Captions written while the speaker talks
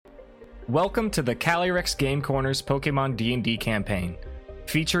Welcome to the Calyrex Game Corner's Pokemon D&D campaign,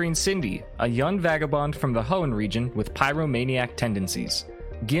 featuring Cindy, a young vagabond from the Hoenn region with pyromaniac tendencies,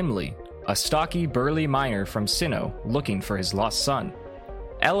 Gimli, a stocky, burly miner from Sinnoh looking for his lost son,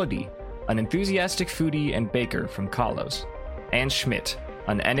 Elodie, an enthusiastic foodie and baker from Kalos, and Schmidt,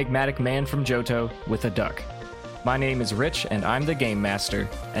 an enigmatic man from Johto with a duck. My name is Rich, and I'm the Game Master,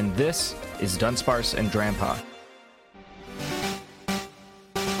 and this is Dunsparce and Drampa.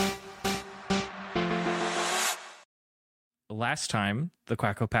 Last time the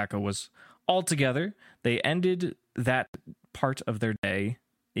Quacko Packo was all together, they ended that part of their day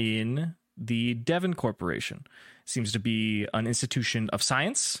in the Devon Corporation. Seems to be an institution of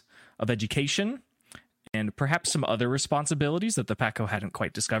science, of education, and perhaps some other responsibilities that the Packo hadn't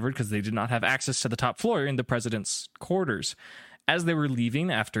quite discovered because they did not have access to the top floor in the president's quarters. As they were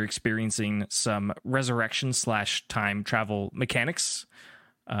leaving after experiencing some resurrection/time travel mechanics,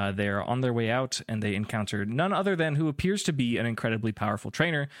 they're on their way out, and they encountered none other than who appears to be an incredibly powerful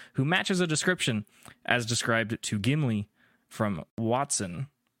trainer who matches a description as described to Gimli from Watson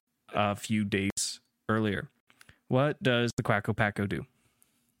a few days earlier. What does the Quacko Packo do?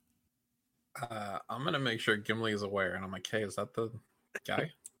 I'm gonna make sure Gimli is aware, and I'm like, hey, is that the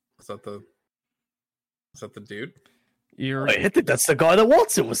guy? Is that the dude? I think that's the guy that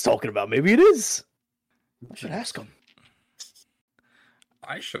Watson was talking about. Maybe it is. I should ask him.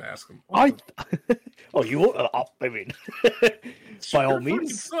 I should ask him. Oh, you? I mean, by all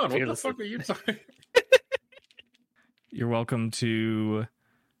means. Son, what the fuck are you talking? You're welcome to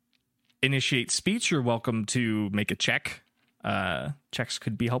initiate speech. You're welcome to make a check. Checks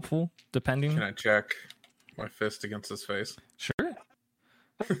could be helpful, depending. Can I check my fist against his face? Sure.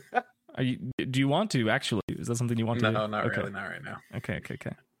 Do you want to, actually? Is that something you want to do? No, not really. Not right now. Okay.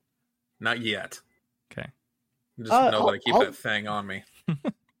 Not yet. Okay. Just know that I keep that thing on me.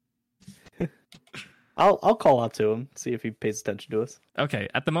 I'll call out to him, see if he pays attention to us. Okay.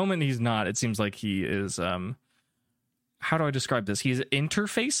 At the moment, he's not. It seems like he is. How do I describe this? He's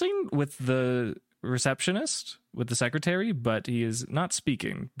interfacing with the receptionist, with the secretary, but he is not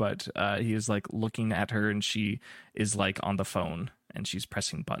speaking. But he is like looking at her, and she is like on the phone, and she's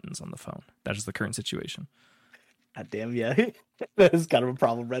pressing buttons on the phone. That is the current situation. God damn, yeah. That is kind of a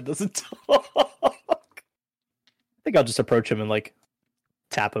problem. Red doesn't talk. I think I'll just approach him and like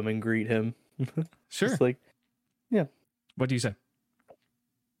tap him and greet him. Sure. Just like, yeah. What do you say?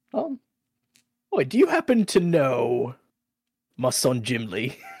 Wait, do you happen to know my son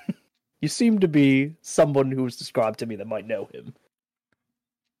Gimli? You seem to be someone who was described to me that might know him.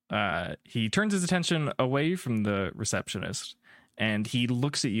 He turns his attention away from the receptionist, and he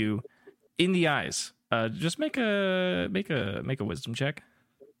looks at you in the eyes. Just make a wisdom check.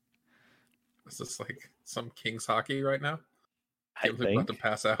 Is this like some King's hockey right now? Gimli about to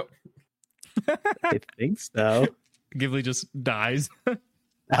pass out. I think so. Gimli just dies.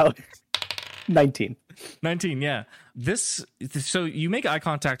 19, yeah. So you make eye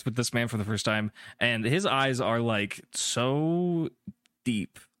contact with this man for the first time, and his eyes are like so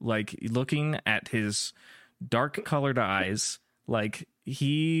deep, like looking at his dark colored eyes. Like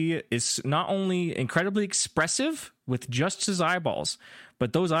he is not only incredibly expressive with just his eyeballs,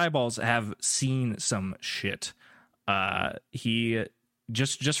 but those eyeballs have seen some shit. He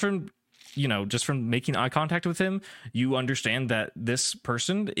just from making eye contact with him, you understand that this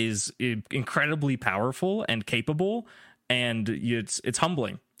person is incredibly powerful and capable, and it's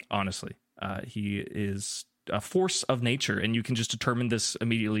humbling, honestly. He is a force of nature, and you can just determine this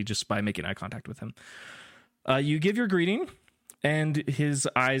immediately just by making eye contact with him. You give your greeting, and his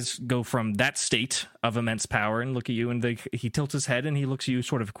eyes go from that state of immense power and look at you, and he tilts his head and he looks at you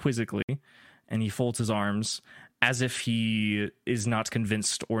sort of quizzically, and he folds his arms as if he is not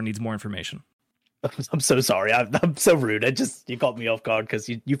convinced or needs more information. I'm so sorry. I'm so rude. You caught me off guard because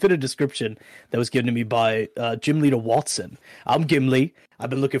you fit a description that was given to me by Gym Leader Watson. I'm Gimli. I've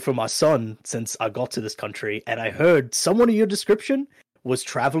been looking for my son since I got to this country, and I heard someone in your description was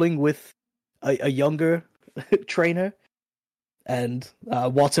traveling with a younger trainer, and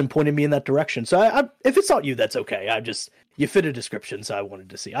Watson pointed me in that direction. So if it's not you, that's okay. You fit a description, so I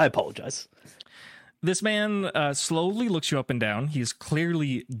wanted to see. I apologize. This man slowly looks you up and down. He's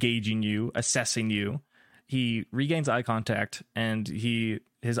clearly gauging you, assessing you. He regains eye contact, and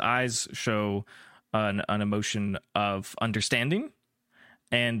his eyes show an emotion of understanding.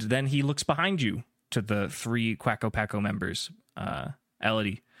 And then he looks behind you to the three Quacko Packo members,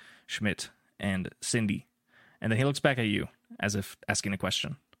 Elodie, Schmidt, and Cindy. And then he looks back at you as if asking a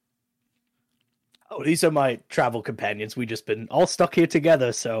question. Oh, these are my travel companions. We just been all stuck here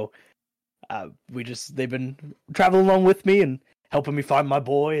together, so they've been traveling along with me and helping me find my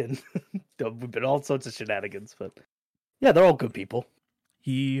boy and we've been all sorts of shenanigans, but yeah, they're all good people.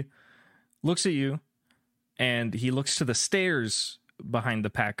 He looks at you, and he looks to the stairs behind the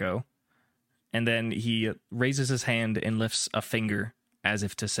Paco, and then he raises his hand and lifts a finger as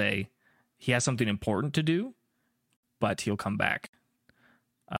if to say he has something important to do, but he'll come back.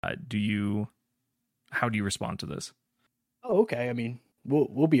 How do you respond to this? Oh, okay. I mean,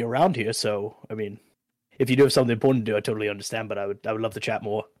 we'll be around here, so I mean, if you do have something important to do, I totally understand. But I would love to chat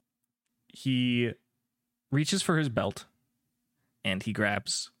more. He reaches for his belt, and he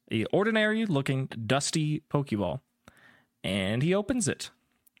grabs a ordinary-looking, dusty Pokeball, and he opens it.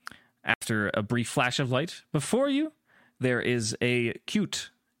 After a brief flash of light, before you, there is a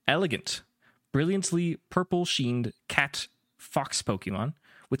cute, elegant, brilliantly purple-sheened cat fox Pokemon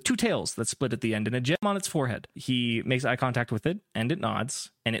with two tails that split at the end and a gem on its forehead. He makes eye contact with it, and it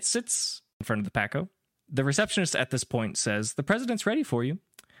nods, and it sits in front of the Paco. The receptionist at this point says, "The president's ready for you,"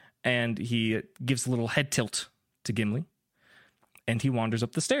 and he gives a little head tilt to Gimli, and he wanders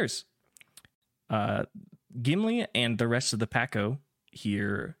up the stairs. Gimli and the rest of the Paco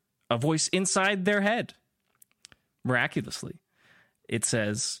hear a voice inside their head. Miraculously, it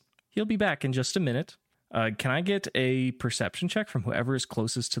says, "He'll be back in just a minute. Can I get a perception check from whoever is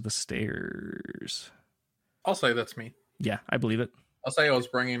closest to the stairs?" I'll say that's me. Yeah, I believe it. I'll say I was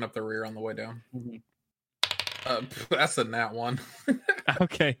bringing up the rear on the way down. That's a nat one.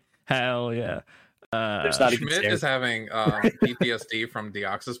 Okay, hell yeah. There's not even Schmidt stairs. is having PTSD from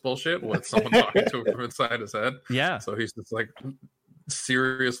Deoxys bullshit with someone talking to him from inside his head. Yeah, So he's just like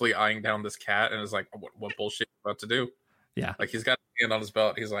seriously eyeing down this cat and is like, what bullshit are you about to do? Yeah. Like he's got his hand on his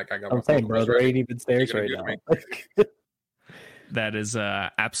belt. He's like, I got I'm my saying, Pokeballs bro, there ready. ain't even stairs gonna right do to now. that is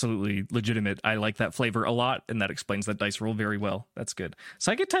absolutely legitimate. I like that flavor a lot, and that explains that dice roll very well. That's good.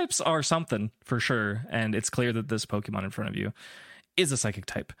 Psychic types are something for sure, and it's clear that this Pokemon in front of you is a psychic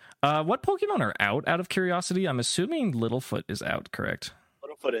type. What Pokemon are out of curiosity? I'm assuming Littlefoot is out, correct?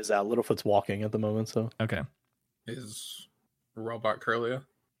 Littlefoot is out. Littlefoot's walking at the moment, so Okay. Is Robot Curlia?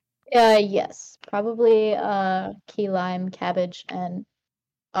 Yes, probably key lime, cabbage, and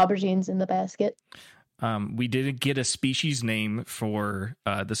aubergines in the basket. We did get a species name for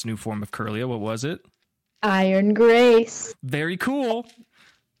this new form of Curlia. What was it? Iron Grace. Very cool.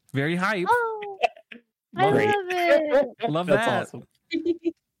 Very hype. Oh, I Great. love it. Love that's that.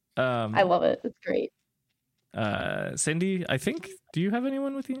 awesome. I love it. It's great. Cindy, I think, do you have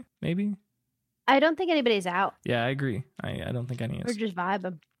anyone with you? Maybe? I don't think anybody's out. Yeah, I agree. I don't think any We're is. just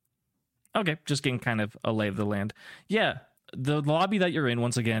vibing. Okay, just getting kind of a lay of the land. Yeah, the lobby that you're in,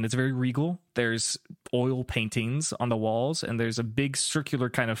 once again, it's very regal. There's oil paintings on the walls, and there's a big circular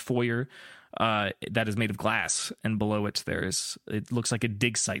kind of foyer that is made of glass. And below it, it looks like a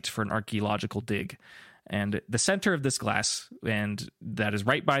dig site for an archaeological dig. And the center of this glass, and that is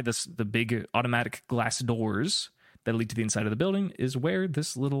right by the big automatic glass doors that lead to the inside of the building, is where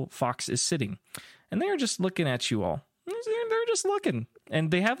this little fox is sitting. And they are just looking at you all. They're just looking,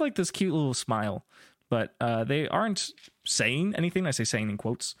 and they have like this cute little smile, but they aren't saying anything. I say saying in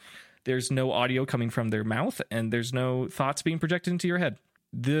quotes. There's no audio coming from their mouth, and there's no thoughts being projected into your head.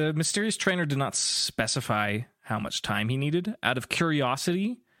 The mysterious trainer did not specify how much time he needed. Out of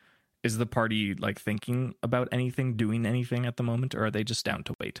curiosity, is the party like thinking about anything, doing anything at the moment, or are they just down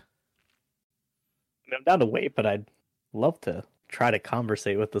to wait? I'm down to wait, but I'd love to try to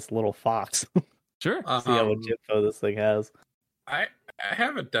conversate with this little fox. Sure. See how much info this thing has. I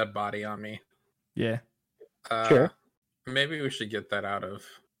have a dead body on me. Yeah. Sure. Maybe we should get that out of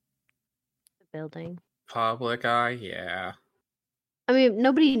The building. public eye. Yeah. I mean,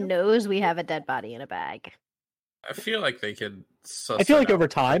 nobody knows we have a dead body in a bag. I feel like they could. I feel like over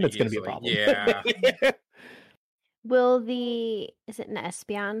time time it's going to be a problem. Yeah. Is it an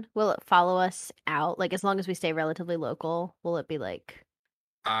Espion? Will it follow us out? Like, as long as we stay relatively local, will it be like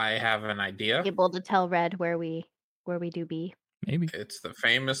I have an idea. able to tell Red where we do be? Maybe. It's the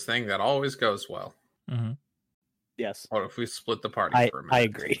famous thing that always goes well. Mm-hmm. Yes, What if we split the party for a minute? I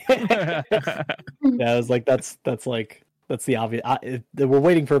agree. Yeah, I was like, that's the obvious. We're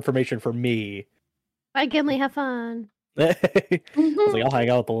waiting for information from me. Bye, Gimli. Have fun. I was like, I'll hang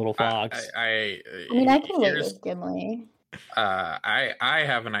out with the little fox. I mean, I can wait here's- with Gimli. I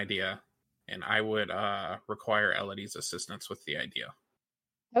have an idea, and I would require Elodie's assistance with the idea.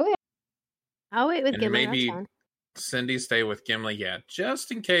 I'll wait with And Gimli. maybe- That's fine. Cindy, stay with Gimli, yeah,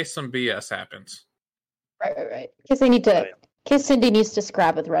 just in case some BS happens. Right. Because they need to. Because Cindy needs to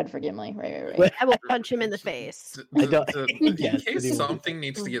scrap with Red for Gimli. Right. I will punch him in the face. I don't- In Yes, case anyway. something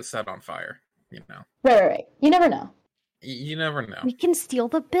needs to get set on fire, you know. Right. You never know. You never know. We can steal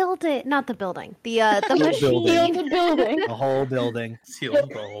the building, not the building, the The machine. building. Steal the building. The whole building. Steal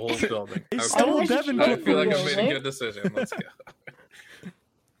the whole building. They Okay. stole Oh, Devon I feel like I Corporation. made a good decision. Let's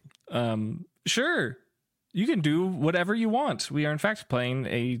go. Sure. You can do whatever you want. We are in fact playing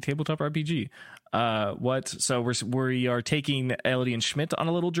a tabletop RPG. So we are taking Elodie and Schmidt on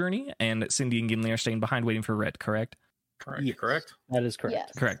a little journey, and Cindy and Gimli are staying behind waiting for Red, correct? Correct. Yes. Correct. That is correct.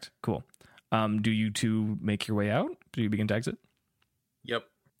 Yes. Correct. Cool. Do you two make your way out? Do you begin to exit? Yep.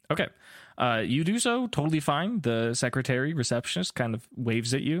 Okay. You do so totally fine. The secretary receptionist kind of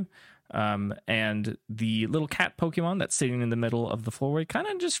waves at you. And the little cat Pokemon that's sitting in the middle of the floorway kind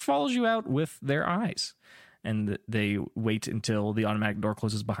of just follows you out with their eyes. And they wait until the automatic door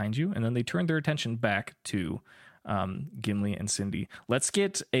closes behind you, and then they turn their attention back to Gimli and Cindy. Let's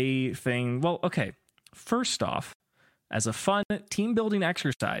get a thing. Well, okay. First off, as a fun team building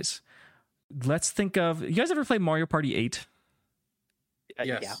exercise, let's think of. You guys ever play Mario Party 8?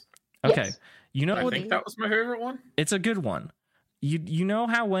 Yes. Yeah. Okay. Yes. You know I what? think that was my favorite one. It's a good one. You know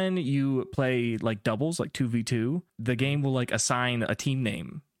how when you play like doubles, like 2v2, the game will like assign a team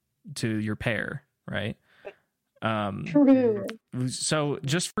name to your pair, right? True. So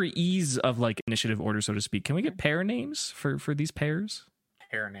just for ease of like initiative order, so to speak, can we get pair names for these pairs?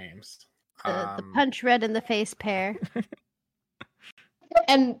 Pair names. The punch Red in the face pair.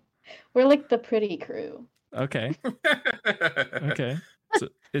 And we're like the pretty crew. Okay. Okay. So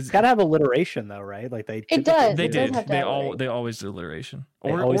It's got to have alliteration though, right? Like they. It does. they It does did. have to They have all alliteration. they always did alliteration. They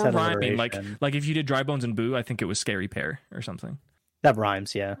Or always had rhyming, alliteration. like if you did Dry Bones and Boo, I think it was Scary Pair or something. That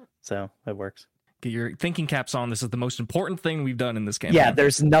rhymes, yeah. So it works. Get your thinking caps on. This is the most important thing we've done in this campaign. Yeah,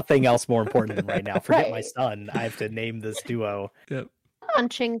 there's nothing else more important than right now. Forget my Right. son. I have to name this duo.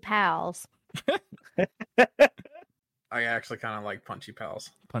 Punching pals. I actually kind of like Punchy Pals.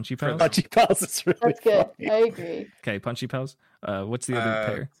 Punchy For Pals. the- Punchy Pals is really That's good. funny. I agree. Okay, Punchy Pals. What's the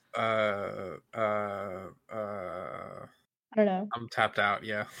other pair? I don't know. I'm tapped out.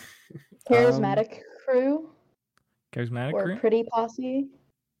 Yeah. Charismatic crew Charismatic or crew? pretty posse.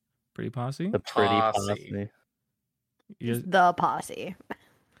 Pretty Posse. The pretty Posse. posse. You guys- The posse.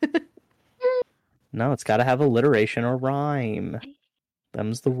 No, it's got to have alliteration or rhyme.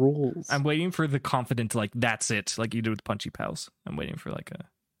 Them's the rules. I'm waiting for the confident, like that's it, like you did with Punchy Pals. I'm waiting for like a.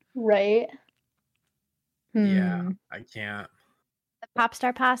 Right? Yeah. Hmm. I can't. The pop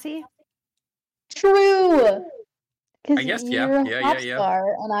star posse. True. I Because guess, yeah, you're yeah, a yeah, pop yeah. star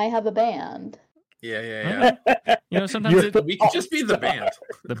and I have a band. Yeah. Yeah. Yeah. You know, sometimes You're it, We could just be the band.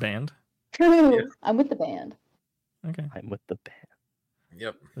 the band. True. Yeah. I'm with the band. Okay, I'm with the band.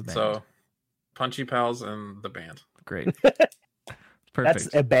 Yep. the band. So, Punchy Pals and the band. Great. That's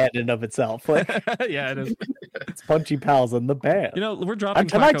Perfect. a band in of itself. Like Yeah, it is. it's Punchy Pals and the band. You know, we're dropping I'm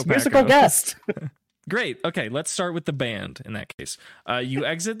tonight's Quacko musical Packo. guest. Great. Okay, let's start with the band in that case. You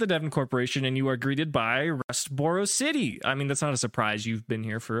exit the Devon Corporation and you are greeted by Rustboro City. I mean, that's not a surprise. You've been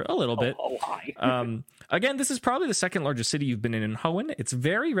here for a little bit. Oh, hi. Again, this is probably the second largest city you've been in Hoenn. It's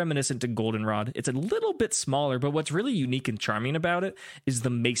very reminiscent to Goldenrod. It's a little bit smaller, but what's really unique and charming about it is the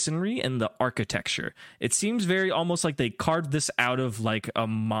masonry and the architecture. It seems very almost like they carved this out of like a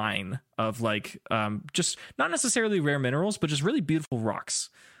mine of like just not necessarily rare minerals, but just really beautiful rocks.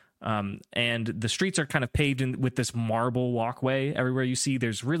 And the streets are kind of paved in with this marble walkway everywhere you see.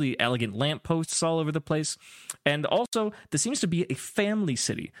 There's really elegant lampposts all over the place. And also, this seems to be a family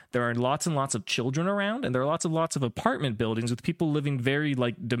city. There are lots and lots of children around, and there are lots of apartment buildings with people living very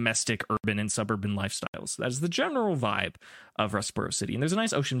like domestic, urban, and suburban lifestyles. That is the general vibe of Rustboro City. And there's a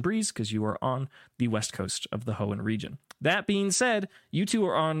nice ocean breeze because you are on the west coast of the Hoenn region. That being said, you two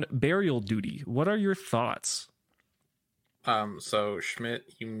are on burial duty. What are your thoughts? So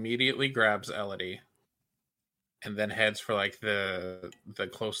Schmidt immediately grabs Elodie and then heads for like the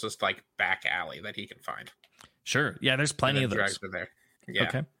closest like back alley that he can find. Sure. Yeah, there's plenty and of then those. drags her there. Yeah.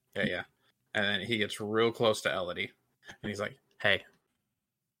 Okay. Yeah. And then he gets real close to Elodie and he's like, "Hey,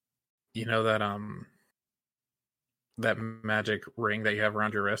 you know that magic ring that you have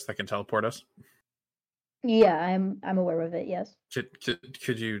around your wrist that can teleport us? Yeah, I'm aware of it. Yes,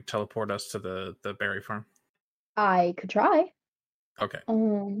 Could you teleport us to the berry farm?" I could try. Okay.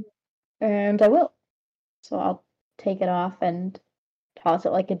 And I will. So I'll take it off and toss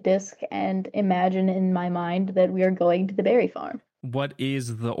it like a disc and imagine in my mind that we are going to the berry farm. What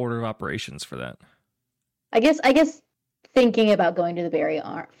is the order of operations for that? I guess thinking about going to the berry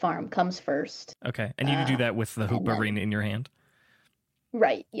farm comes first. Okay. And you can do that with the hoop and then- ring in your hand.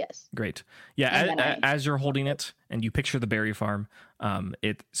 Right, yes. Great. Yeah, And then as you're holding it and you picture the berry farm,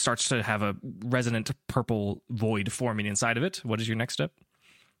 it starts to have a resonant purple void forming inside of it. What is your next step?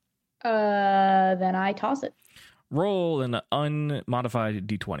 Then I toss it. Roll an unmodified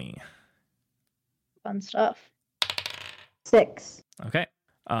d20. Fun stuff. 6. Okay.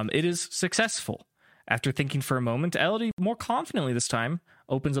 It is successful. After thinking for a moment, Elodie, more confidently this time,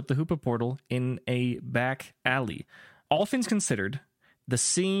 opens up the Hoopa portal in a back alley. All things considered, the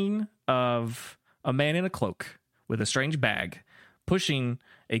scene of a man in a cloak with a strange bag pushing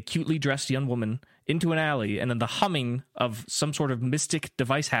a cutely dressed young woman into an alley, and then the humming of some sort of mystic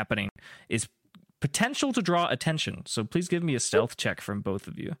device happening is potential to draw attention. So please give me a stealth check from both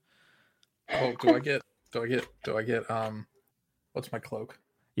of you. Oh, do I get what's my cloak?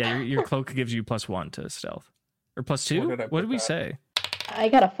 Yeah, your cloak gives you +1 to stealth. Or +2? What did we say? I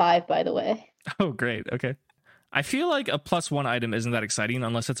got a 5, by the way. Oh, great. Okay. I feel like a +1 item isn't that exciting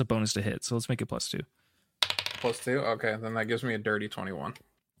unless it's a bonus to hit. So let's make it +2. +2? Okay, then that gives me a dirty 21.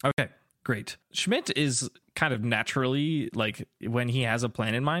 Okay, great. Schmidt is kind of naturally, like, when he has a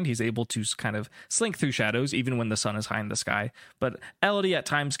plan in mind, he's able to kind of slink through shadows, even when the sun is high in the sky. But Elodie at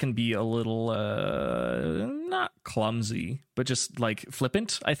times can be a little, not clumsy, but just, like,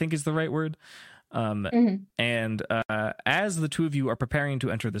 flippant, I think is the right word. And as the two of you are preparing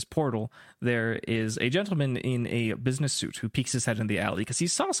to enter this portal, there is a gentleman in a business suit who peeks his head in the alley because he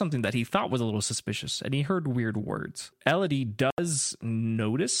saw something that he thought was a little suspicious, and he heard weird words. Elodie does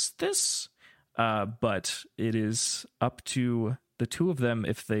notice this, but it is up to the two of them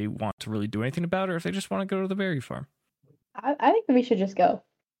if they want to really do anything about it, or if they just want to go to the berry farm. I think that we should just go.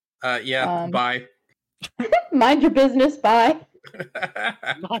 Yeah, bye. Mind your business. Bye.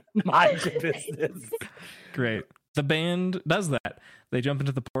 Mind your business. Great. The band does that. They jump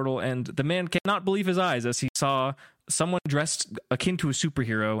into the portal, and the man cannot believe his eyes as he saw someone dressed akin to a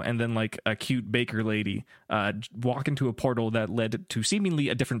superhero and then like a cute baker lady walk into a portal that led to seemingly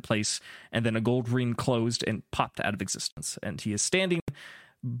a different place, and then a gold ring closed and popped out of existence. And he is standing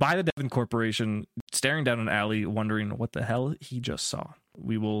by the Devon Corporation, staring down an alley, wondering what the hell he just saw.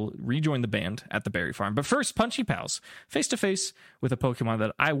 We will rejoin the band at the berry farm. But first, Punchy Pals, face to face with a Pokemon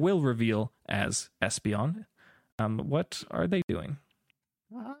that I will reveal as Espeon. What are they doing?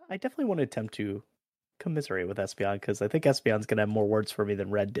 I definitely want to attempt to commiserate with Espeon, because I think Espeon's going to have more words for me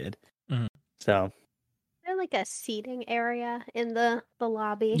than Red did. Mhm. So, Is there like a seating area in the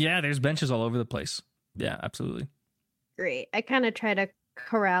lobby? Yeah, there's benches all over the place. Yeah, absolutely. Great. I kind of try to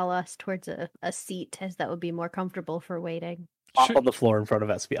corral us towards a seat, as that would be more comfortable for waiting. off on the floor in front of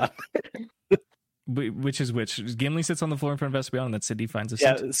Espeon. Which is which? Gimli sits on the floor in front of Espeon, and then Cindy finds a seat.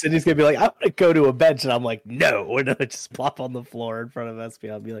 Yeah, Cindy's going to be like, I want to go to a bench. And I'm like, no. We're going to just plop on the floor in front of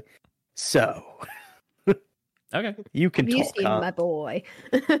Espeon and be like, so. Okay. You can Have you talk, seen huh? my boy?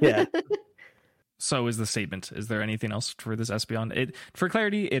 Yeah. So is the statement. Is there anything else for this Espeon? It, for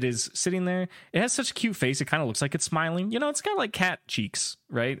clarity, it is sitting there. It has such a cute face. It kind of looks like it's smiling. You know, it's got like cat cheeks,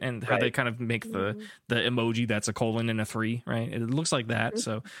 right? And how they kind of make the emoji that's a colon and a 3, right? It looks like that.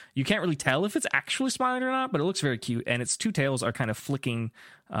 So you can't really tell if it's actually smiling or not, but it looks very cute. And its two tails are kind of flicking,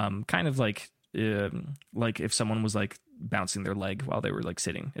 kind of like if someone was like bouncing their leg while they were like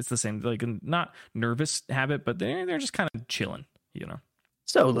sitting. It's the same, like not nervous habit, but they're just kind of chilling, you know.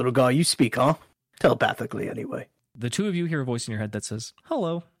 So, little guy, you speak, huh? Telepathically, anyway. The two of you hear a voice in your head that says,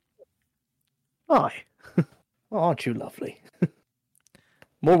 hello. Hi. Aren't you lovely?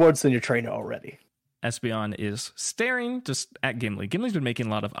 More words than your trainer already. Espeon is staring just at Gimli. Gimli's been making a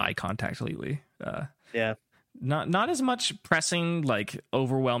lot of eye contact lately. Yeah. Not as much pressing, like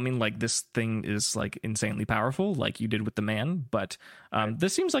overwhelming, like this thing is like insanely powerful, like you did with the man. But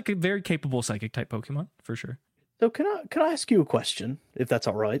this seems like a very capable psychic type Pokemon for sure. So can I ask you a question, if that's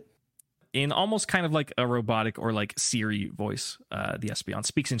all right? In almost kind of like a robotic or like Siri voice, the Espeon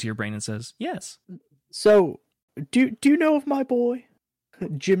speaks into your brain and says, yes. So, do you know of my boy,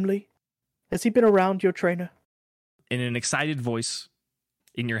 Gimli? Has he been around your trainer? In an excited voice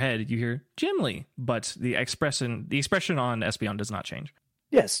in your head, you hear Gimli, but the expression on Espeon does not change.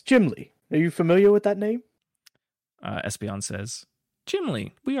 Yes, Gimli. Are you familiar with that name? Espeon says,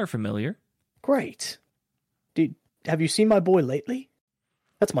 Gimli, we are familiar. Great. Have you seen my boy lately?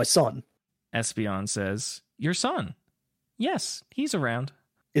 That's my son. Espeon says, your son. Yes, he's around.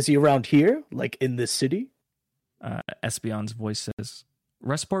 Is he around here, like in this city? Espeon's voice says,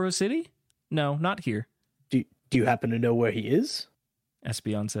 Rustboro City? No, not here. Do you happen to know where he is?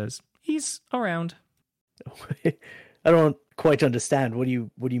 Espeon says, he's around. I don't quite understand. What do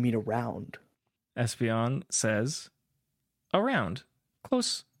you mean around? Espeon says, around.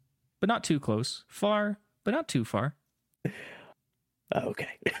 Close, but not too close. Far, but not too far.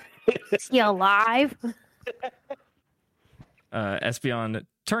 Okay. Is he alive? Espeon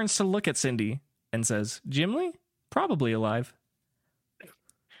turns to look at Cindy and says, Gimli? Probably alive.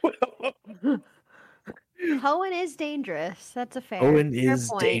 Hoenn is dangerous. That's a fair. Owen fair is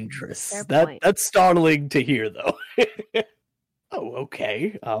point. dangerous. Fair That point. that's startling to hear, though. Oh,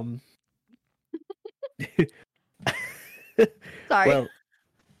 okay. Sorry. Well,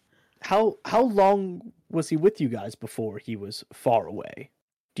 how long was he with you guys before he was far away?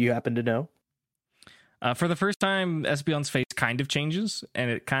 Do you happen to know? For the first time, Espeon's face kind of changes, and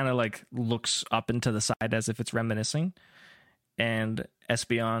it kind of like looks up and to the side as if it's reminiscing. And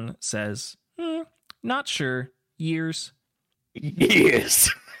Espeon says, "Not sure. Years." Yes.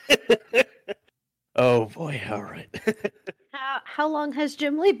 Oh boy! All right. How long has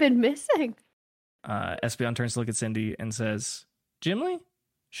Gimli been missing? Espeon turns to look at Cindy and says, "Gimli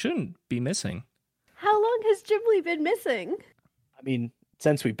shouldn't be missing." How long has Gimli been missing? I mean,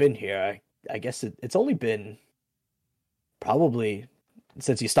 since we've been here, I guess it's only been probably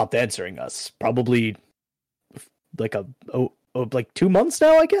since you stopped answering us. Probably like like 2 months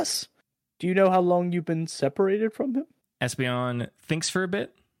now, I guess. Do you know how long you've been separated from him? Espeon thinks for a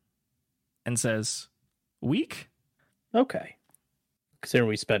bit and says, "Week?" Okay. Considering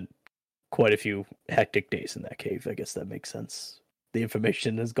we spent quite a few hectic days in that cave, I guess that makes sense. The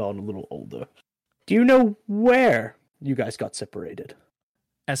information has gone a little older. Do you know where you guys got separated?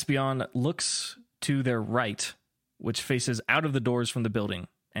 Espeon looks to their right, which faces out of the doors from the building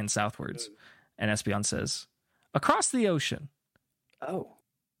and southwards. And Espeon says, "Across the ocean." Oh,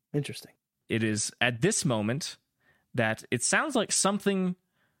 interesting. It is at this moment that it sounds like something,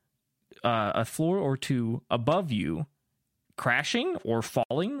 a floor or two above you, crashing or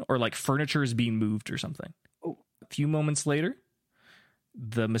falling, or like furniture is being moved or something. Oh. A few moments later,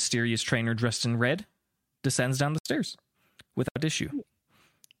 the mysterious trainer dressed in red descends down the stairs without issue.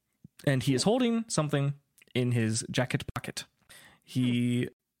 And he is holding something in his jacket pocket. He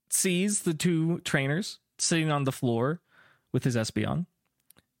sees the two trainers sitting on the floor with his Espeon.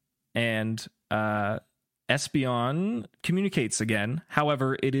 And Espeon communicates again.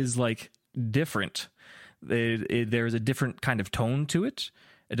 However, it is like different. There is a different kind of tone to it,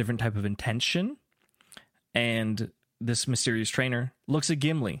 a different type of intention. And this mysterious trainer looks at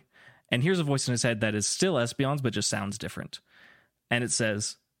Gimli and hears a voice in his head that is still Espeon's, but just sounds different. And it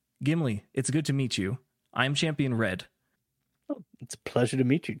says, "Gimli, it's good to meet you. I'm Champion Red." Oh, it's a pleasure to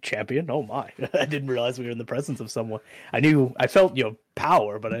meet you, champion. Oh my. I didn't realize we were in the presence of someone. I felt your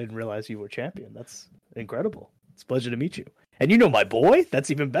power, but I didn't realize you were champion. That's incredible. It's a pleasure to meet you. And you know my boy? That's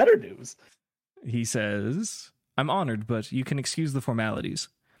even better news. He says, "I'm honored, but you can excuse the formalities.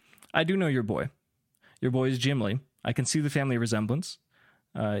 I do know your boy. Your boy is Gimli. I can see the family resemblance.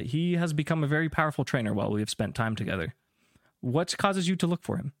 He has become a very powerful trainer while we have spent time together. What causes you to look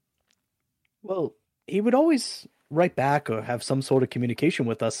for him?" Well, he would always write back or have some sort of communication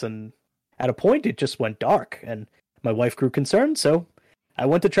with us, and at a point it just went dark, and my wife grew concerned, so I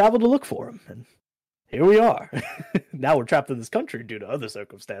went to travel to look for him, and here we are. Now we're trapped in this country due to other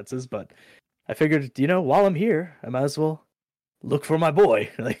circumstances, but I figured, while I'm here, I might as well look for my boy.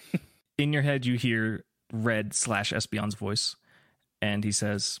 In your head, you hear Red / Espeon's voice, and he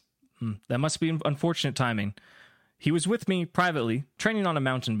says, "That must be unfortunate timing. He was with me privately, training on a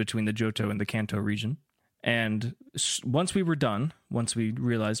mountain between the Johto and the Kanto region. And once we were done, once we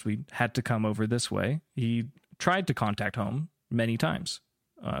realized we had to come over this way, he tried to contact home many times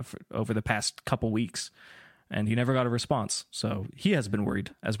over the past couple weeks, and he never got a response. So he has been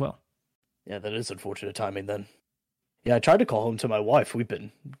worried as well." Yeah, that is unfortunate timing then. Yeah, I tried to call home to my wife. We've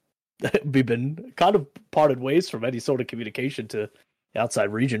been kind of parted ways from any sort of communication to the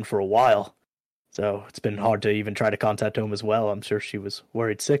outside region for a while. So it's been hard to even try to contact home as well. I'm sure she was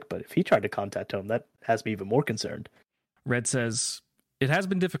worried sick, but if he tried to contact home, that has me even more concerned. Red says, "It has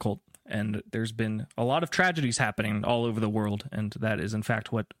been difficult, and there's been a lot of tragedies happening all over the world, and that is, in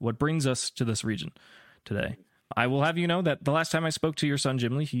fact, what brings us to this region today. I will have you know that the last time I spoke to your son,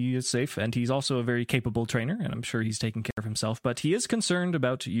 Gimli, he is safe, and he's also a very capable trainer, and I'm sure he's taking care of himself, but he is concerned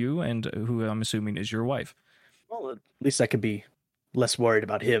about you and who I'm assuming is your wife." Well, at least I can be less worried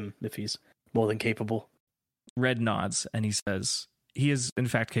about him if he's more than capable. Red nods, and he says, "He is, in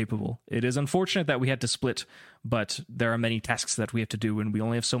fact, capable. It is unfortunate that we had to split, but there are many tasks that we have to do, and we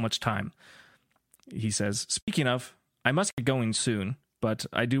only have so much time." He says, "Speaking of, I must get going soon, but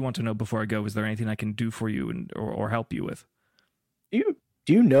I do want to know before I go, is there anything I can do for you or help you with?" Do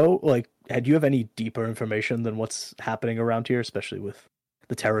you know, do you have any deeper information than what's happening around here, especially with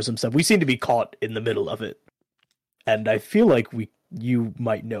the terrorism stuff? We seem to be caught in the middle of it, and I feel like you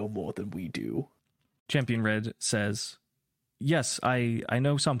might know more than we do. Champion Red says, "Yes, I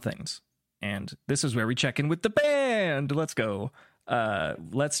know some things. And this is where we check in with the band. Let's go.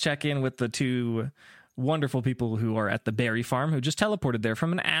 Let's check in with the two wonderful people who are at the berry farm who just teleported there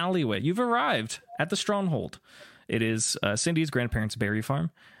from an alleyway. You've arrived at the stronghold. It is Cindy's grandparents' berry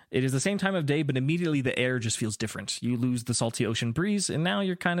farm. It is the same time of day, but immediately the air just feels different. You lose the salty ocean breeze, and now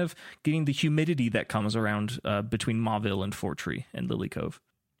you're kind of getting the humidity that comes around between Mauville and Fortree and Lily Cove.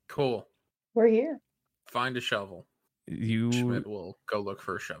 Cool. We're here. Find a shovel. You Schmidt will go look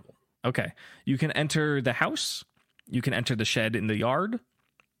for a shovel. Okay. You can enter the house. You can enter the shed in the yard.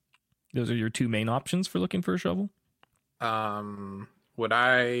 Those are your two main options for looking for a shovel. Would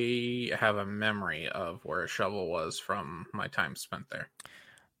I have a memory of where a shovel was from my time spent there?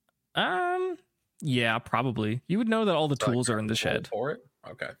 Yeah, probably. You would know that all the tools are in the shed. For it?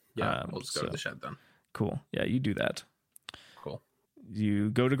 Okay. Yeah, we'll just go to so- the shed then. Cool. Yeah, you do that. Cool. You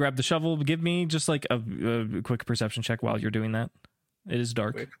go to grab the shovel. Give me just like a quick perception check while you're doing that. It is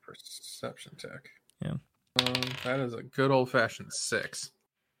dark. Quick perception check. Yeah. That is a good old fashioned 6.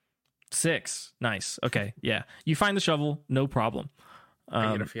 6. Nice. Okay. Yeah. You find the shovel. No problem.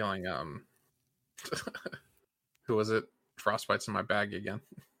 I get a feeling. Who was it? Frostbite's in my bag again.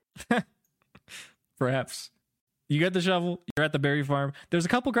 Perhaps. You get the shovel, you're at the berry farm. There's a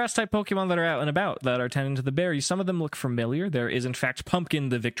couple grass type Pokemon that are out and about that are tending to the berries. Some of them look familiar. There is, in fact, Pumpkin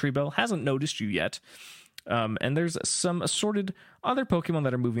the Victory Bell. Hasn't noticed you yet. And there's some assorted other Pokemon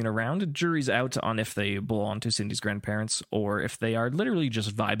that are moving around. Jury's out on if they belong to Cindy's grandparents or if they are literally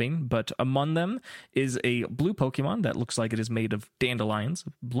just vibing. But among them is a blue Pokemon that looks like it is made of dandelions,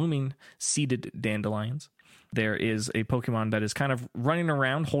 blooming seeded dandelions. There is a Pokemon that is kind of running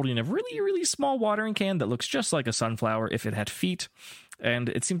around holding a really, really small watering can that looks just like a sunflower if it had feet. And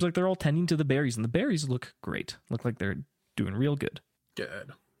it seems like they're all tending to the berries, and the berries look great. Look like they're doing real good.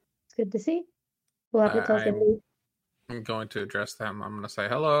 Good. It's good to see. We'll have to tell Cindy. I'm going to address them. I'm going to say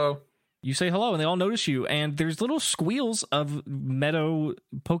hello. You say hello, and they all notice you, and there's little squeals of meadow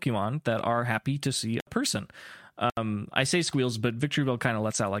Pokemon that are happy to see a person. I say squeals, but Victreebel kind of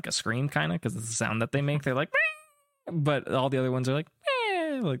lets out like a scream, kind of, because it's the sound that they make. They're like, "Meow," but all the other ones are like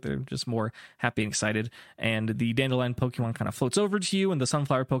they're just more happy and excited. And the dandelion Pokemon kind of floats over to you, and the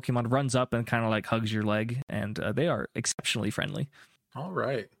sunflower Pokemon runs up and kind of like hugs your leg, and they are exceptionally friendly. All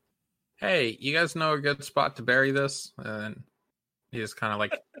right. Hey, you guys know a good spot to bury this? And he just kind of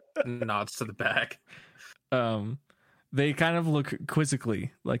like nods to the back. They kind of look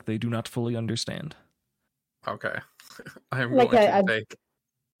quizzically, like they do not fully understand. Okay. I'm Like going to take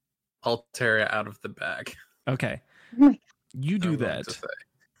Altaria out of the bag. Okay. Oh my You do I'm going that. to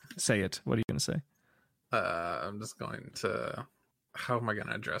Say it. What are you going to say? I'm just going to... How am I going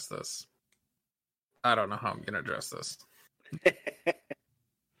to address this? I don't know how I'm going to address this.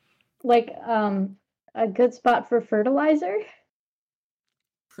 Like, a good spot for fertilizer?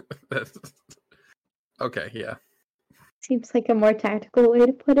 Okay, yeah. Seems like a more tactical way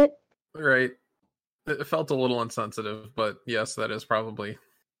to put it. Right. It felt a little insensitive, but yes, that is probably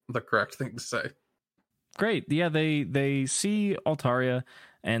the correct thing to say. Great. Yeah, they see Altaria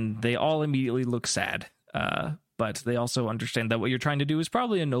and they all immediately look sad. But they also understand that what you're trying to do is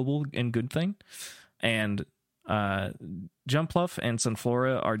probably a noble and good thing. And Jumpluff and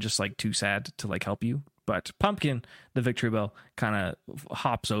Sunflora are just like too sad to like help you. But Pumpkin, the Victreebel, kind of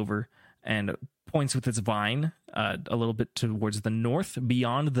hops over and points with its vine a little bit towards the north,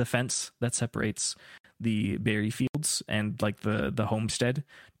 beyond the fence that separates the berry fields and like the homestead,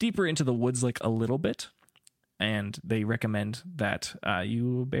 deeper into the woods like a little bit. And they recommend that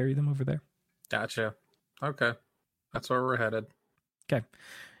you bury them over there. Gotcha. Okay. That's where we're headed. Okay.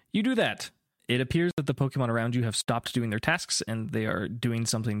 You do that. It appears that the Pokemon around you have stopped doing their tasks and they are doing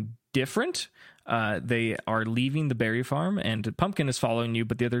something different. They are leaving the berry farm, and Pumpkin is following you,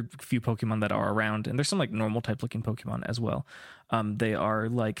 but the other few Pokemon that are around, and there's some like normal type looking Pokemon as well. They are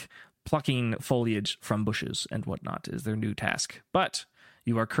like plucking foliage from bushes and whatnot is their new task. But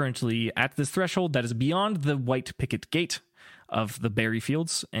you are currently at this threshold that is beyond the white picket gate of the berry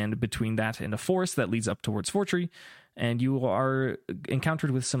fields, and between that and a forest that leads up towards Fortree, and you are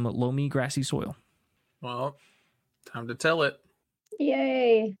encountered with some loamy, grassy soil. Well, time to tell it.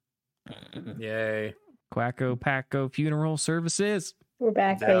 Yay. Yay. Quacko Packo Funeral Services. We're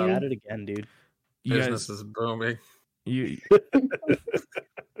back, Yeah. baby. At it again, dude. You Business guys, is booming.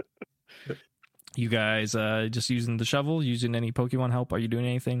 you guys just using the shovel, using any Pokemon help? Are you doing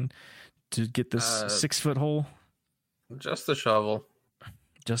anything to get this 6 foot hole? Just the shovel.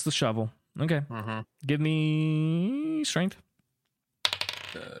 Just the shovel. Okay. Mm-hmm. Give me strength.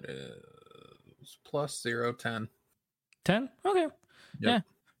 That is plus 0, 10. 10? Okay. Yeah.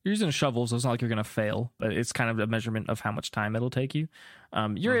 You're using a shovel, so it's not like you're going to fail, but it's kind of a measurement of how much time it'll take you.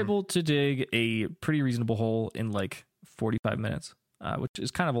 You're able to dig a pretty reasonable hole in like 45 minutes. which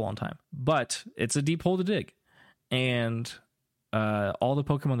is kind of a long time, but it's a deep hole to dig. And all the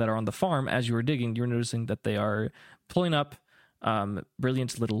Pokemon that are on the farm, as you are digging, you're noticing that they are pulling up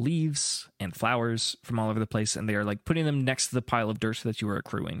brilliant little leaves and flowers from all over the place, and they are like putting them next to the pile of dirt that you are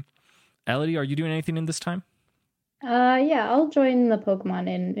accruing. Elodie, are you doing anything in this time? Yeah, I'll join the Pokemon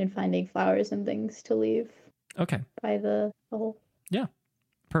in finding flowers and things to leave Okay, by the hole.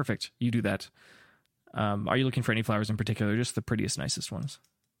 perfect. You do that. Are you looking for any flowers in particular? Just the prettiest, nicest ones?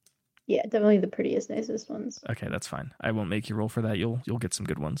 Yeah, definitely the prettiest, nicest ones. Okay, that's fine. I won't make you roll for that. You'll get some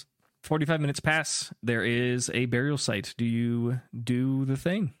good ones. 45 minutes pass. There is a burial site. Do you do the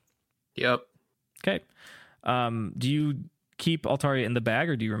thing? Yep. Okay. Do you keep Altaria in the bag,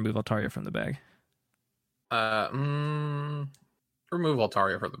 or do you remove Altaria from the bag? Remove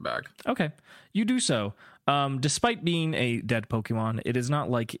Altaria from the bag. Okay, you do so. Despite being a dead Pokemon, it is not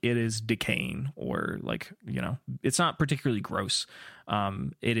like it is decaying or like, it's not particularly gross.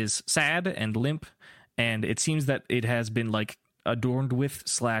 It is sad and limp, and it seems that it has been like adorned with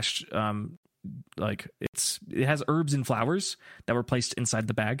it has herbs and flowers that were placed inside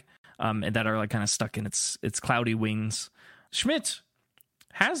the bag, and that are like kind of stuck in its cloudy wings. Schmidt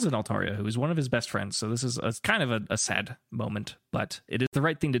has an Altaria who is one of his best friends, so this is kind of a sad moment, but it is the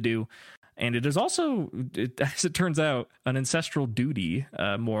right thing to do. And it is also, as it turns out, an ancestral duty,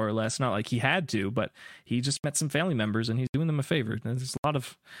 more or less. Not like he had to, but he just met some family members and he's doing them a favor. There's a lot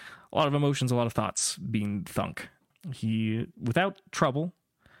of emotions, a lot of thoughts being thunk. He, without trouble,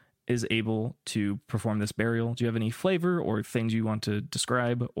 is able to perform this burial. Do you have any flavor or things you want to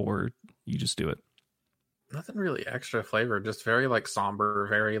describe, or you just do it? Nothing really extra flavor, just very like somber,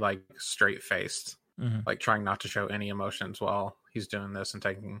 very like straight faced, like trying not to show any emotions while he's doing this and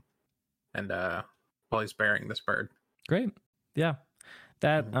while he's burying this bird. Great. Yeah.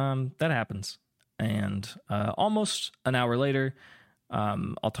 That happens. And almost an hour later,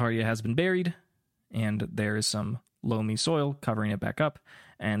 Altaria has been buried, and there is some loamy soil covering it back up,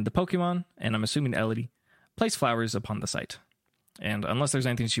 and the Pokemon, and I'm assuming Elodie, place flowers upon the site. And unless there's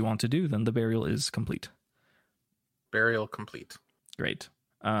anything you want to do, then the burial is complete. Burial complete. Great.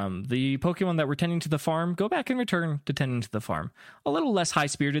 The Pokemon that were tending to the farm go back and return to tending to the farm. A little less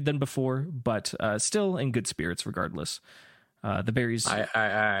high-spirited than before, but still in good spirits regardless. The berries...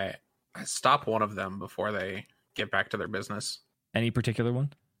 I stop one of them before they get back to their business. Any particular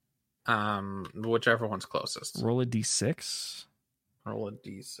one? Whichever one's closest. Roll a d6. Roll a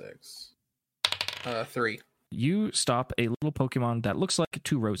d6. 3. You stop a little Pokemon that looks like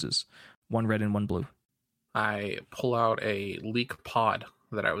two roses. One red and one blue. I pull out a leek pod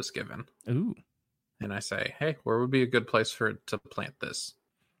that I was given. Ooh. And I say, hey, where would be a good place for it to plant this?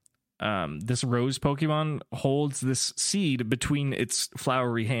 This rose Pokemon holds this seed between its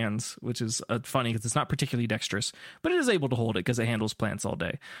flowery hands, which is funny because it's not particularly dexterous, but it is able to hold it because it handles plants all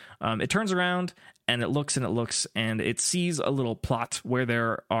day. It turns around and it looks and it sees a little plot where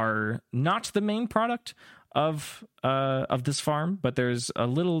there are not the main product of this farm, but there's a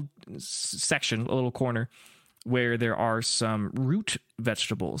little section, a little corner where there are some root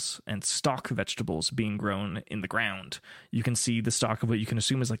vegetables and stalk vegetables being grown in the ground. You can see the stalk of what you can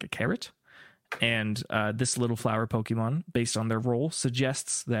assume is like a carrot. And this little flower Pokemon, based on their role,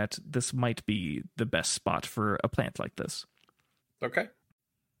 suggests that this might be the best spot for a plant like this. Okay.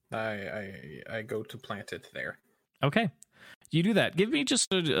 I go to plant it there. Okay. You do that. Give me a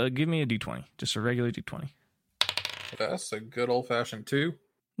D20. Just a regular D20. That's a good old-fashioned 2.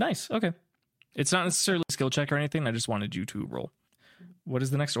 Nice. Okay. It's not necessarily a skill check or anything. I just wanted you to roll. What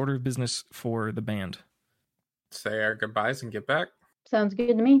is the next order of business for the band? Say our goodbyes and get back. Sounds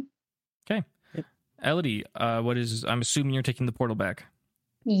good to me. Okay. Yep. Elodie, I'm assuming you're taking the portal back.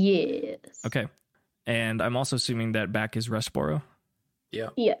 Yes. Okay. And I'm also assuming that back is Rustboro. Yeah.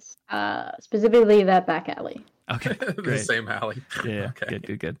 Yes. Specifically that back alley. Okay. The Great. same alley. Yeah. Okay.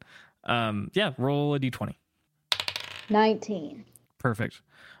 Good. Yeah. Roll a d20. 19. Perfect.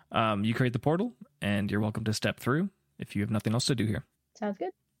 You create the portal, and you're welcome to step through if you have nothing else to do here. Sounds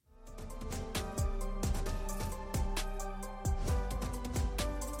good.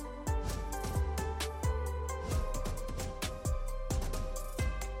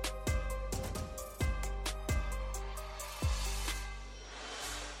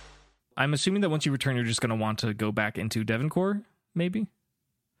 I'm assuming that once you return, you're just going to want to go back into Devoncore, maybe?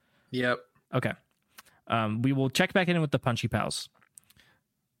 Yep. Okay. We will check back in with the Punchy Pals.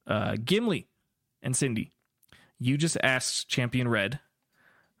 Gimli and Cindy, you just asked Champion Red,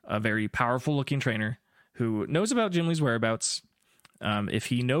 a very powerful looking trainer who knows about Gimli's whereabouts, if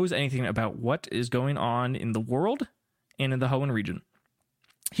he knows anything about what is going on in the world and in the Hoenn region.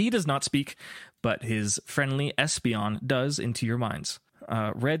 He does not speak, but his friendly Espeon does into your minds.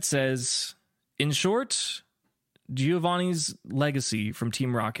 Red says, in short, Giovanni's legacy from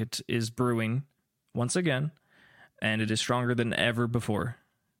Team Rocket is brewing once again, and it is stronger than ever before,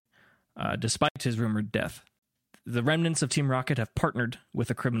 despite his rumored death. The remnants of Team Rocket have partnered with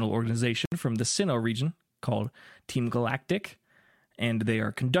a criminal organization from the Sinnoh region called Team Galactic, and they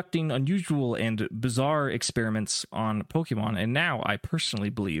are conducting unusual and bizarre experiments on Pokemon. And now I personally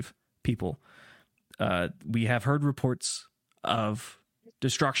believe, people, we have heard reports of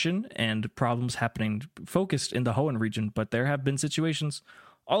destruction and problems happening focused in the Hoenn region, but there have been situations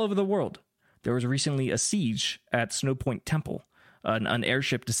all over the world. There was recently a siege at Snowpoint Temple. An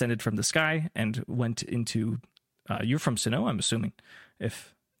airship descended from the sky and went into... you're from Sinnoh, I'm assuming,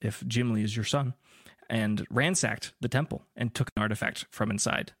 if Gimli is your son, and ransacked the temple and took an artifact from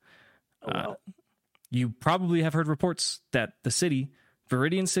inside. Oh, wow. You probably have heard reports that the city,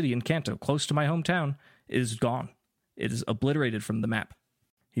 Viridian City in Kanto, close to my hometown, is gone. It is obliterated from the map.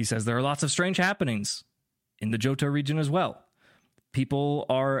 He says there are lots of strange happenings in the Johto region as well. People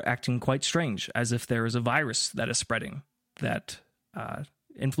are acting quite strange, as if there is a virus that is spreading that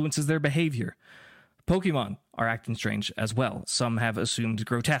influences their behavior. Pokemon are acting strange as well. Some have assumed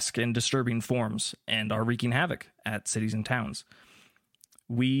grotesque and disturbing forms and are wreaking havoc at cities and towns.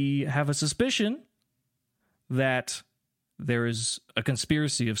 We have a suspicion that there is a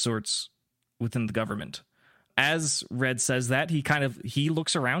conspiracy of sorts within the government. As Red says that, he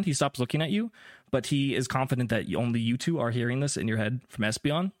looks around, he stops looking at you, but he is confident that only you two are hearing this in your head from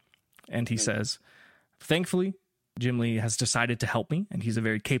Espeon. And he says, thankfully, Gimli has decided to help me, and he's a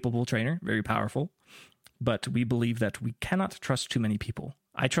very capable trainer, very powerful. But we believe that we cannot trust too many people.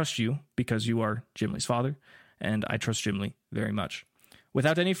 I trust you because you are Gimli's father, and I trust Gimli very much.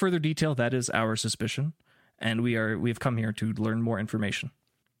 Without any further detail, that is our suspicion, and we've come here to learn more information.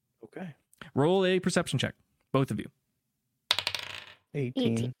 Okay. Roll a perception check, both of you.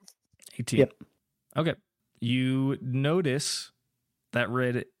 18. 18. Yep. Okay. You notice that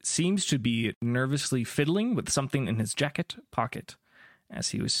Red seems to be nervously fiddling with something in his jacket pocket as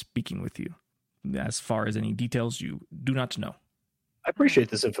he was speaking with you. As far as any details, you do not know. I appreciate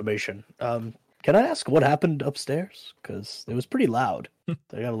this information. Can I ask what happened upstairs? Because it was pretty loud. I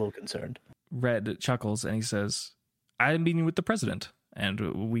got a little concerned. Red chuckles and he says, I am meeting with the president,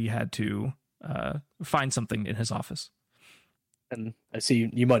 and we had to find something in his office. And I see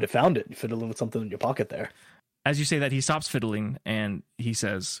you might have found it, fiddling with something in your pocket there. As you say that, he stops fiddling and he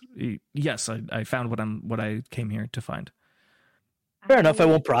says, yes, I found what I came here to find. Fair enough, I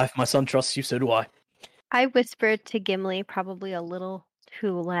won't pry. If my son trusts you, so do I. I whispered to Gimli, probably a little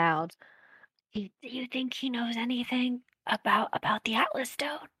too loud. Do you think he knows anything about the Atlas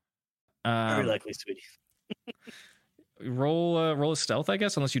Stone? Very likely, sweetie. Roll a stealth, I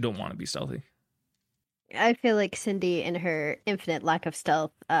guess, unless you don't want to be stealthy. I feel like Cindy, in her infinite lack of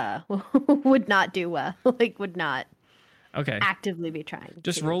stealth, would not do well. Would not actively be trying.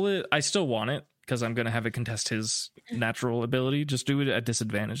 Just roll it. I still want it, because I'm going to have it contest his natural ability. Just do it at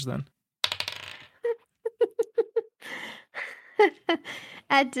disadvantage then.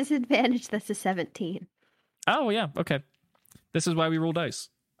 At disadvantage, that's a 17. Oh, yeah. Okay. This is why we roll dice.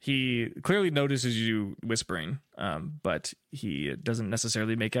 He clearly notices you whispering, but he doesn't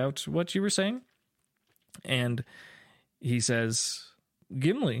necessarily make out what you were saying. And he says,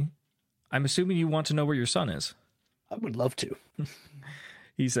 Gimli, I'm assuming you want to know where your son is. I would love to.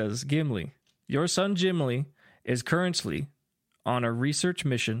 He says, Gimli, your son Gimli is currently on a research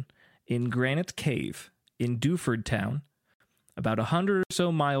mission in Granite Cave in Dewford Town, about 100 or so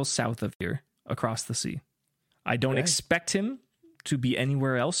miles south of here, across the sea. I don't expect him to be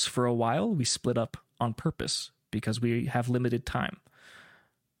anywhere else for a while. We split up on purpose because we have limited time.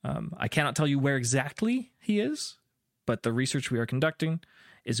 I cannot tell you where exactly he is, but the research we are conducting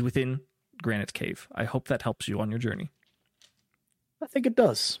is within Granite Cave. I hope that helps you on your journey. I think it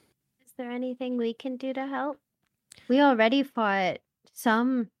does. Is there anything we can do to help? We already fought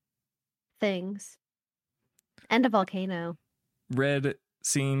some things. And a volcano. Red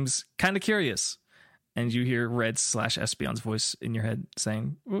seems kind of curious, and you hear Red/Espeon's voice in your head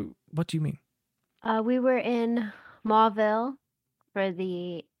saying, what do you mean? We were in Mauville for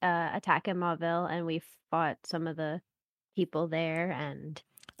the attack in Mauville, and we fought some of the people there. And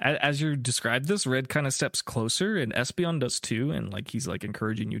as you describe this, Red kind of steps closer, and Espeon does too, and he's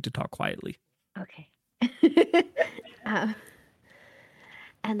encouraging you to talk quietly. Okay.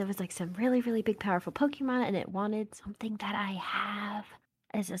 And there was some really, really big, powerful Pokemon, and it wanted something that I have.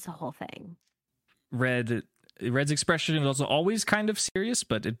 It's just a whole thing. Red Red's expression is also always kind of serious,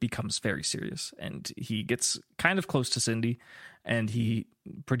 but it becomes very serious. And he gets kind of close to Cindy, and he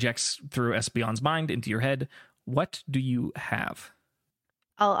projects through Espeon's mind into your head. What do you have?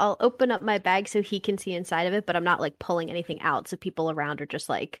 I'll open up my bag so he can see inside of it, but I'm not like pulling anything out, so people around are just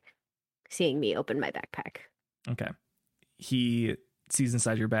like seeing me open my backpack. Okay. He sees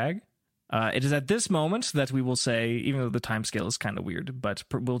inside your bag. It is at this moment that we will say, even though the time scale is kind of weird, but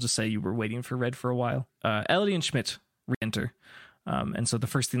we'll just say you were waiting for Red for a while. Elodie and Schmidt re-enter. And so the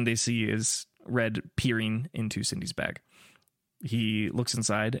first thing they see is Red peering into Cindy's bag. He looks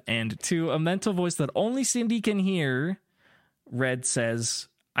inside, and to a mental voice that only Cindy can hear, Red says,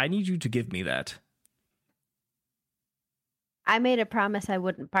 I need you to give me that. I made a promise I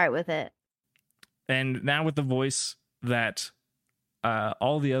wouldn't part with it. And now with the voice that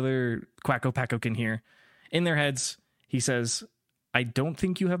all the other Quacko Packo can hear, in their heads, he says, I don't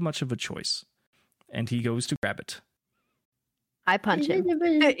think you have much of a choice. And he goes to grab it. I punch him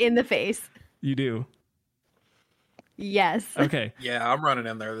in the face. You do? Yes. Okay. Yeah, I'm running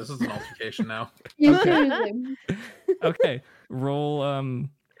in there. This is an altercation now. Okay. Roll,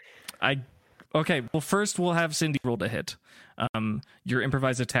 okay, well, first we'll have Cindy roll to hit. Your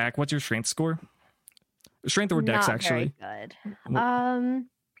improvised attack, what's your strength score? Strength or dex, Not actually. Very good.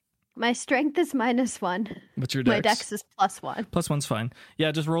 My strength is -1. What's your dex? My dex is +1. +1's fine.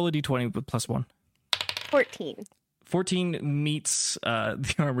 Yeah, just roll a d20 with +1. 14. 14 meets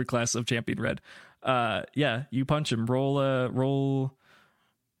the armor class of Champion Red. Yeah, you punch him. Roll.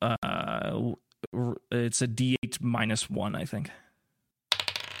 It's a d8 -1, I think.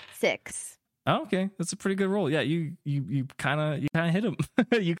 6. Oh, okay, that's a pretty good roll. Yeah, you kind of hit him.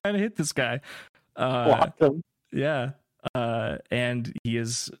 You kind of hit this guy. Awesome. Yeah. And he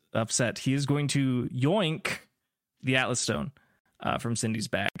is upset. He is going to yoink the Atlas Stone from Cindy's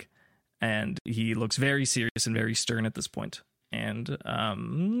bag. And he looks very serious and very stern at this point. And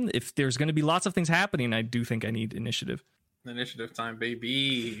if there's going to be lots of things happening, I do think I need initiative. Initiative time,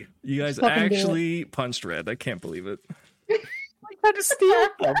 baby. You guys Fucking do actually punched Red. I can't believe it. How to steal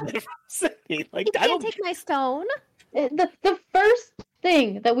something from Cindy? Like, You I can't don't. take my stone. The first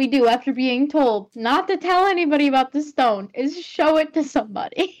thing that we do after being told not to tell anybody about the stone is show it to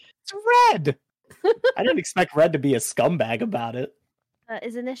somebody. It's Red. I didn't expect Red to be a scumbag about it.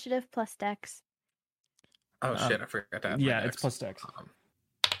 Is initiative plus dex? Oh shit, I forgot to add my Yeah, dex. it's plus dex.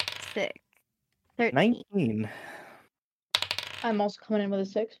 6. 13. 19. I'm also coming in with a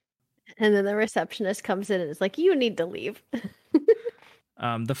 6. And then the receptionist comes in and is like, you need to leave.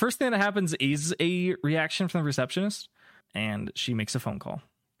 The first thing that happens is a reaction from the receptionist, and she makes a phone call.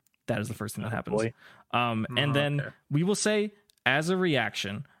 That is the first thing that happens. Boy. And then okay. we will say, as a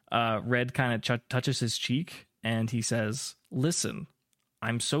reaction, Red kind of touches his cheek, and he says, listen,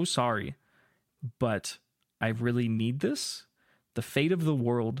 I'm so sorry, but I really need this. The fate of the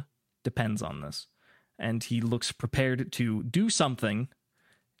world depends on this. And he looks prepared to do something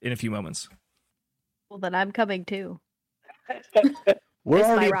in a few moments. Well, then I'm coming too. We're It's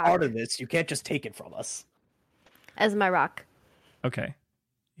my already a rock. part of this. You can't just take it from us. As my rock. Okay.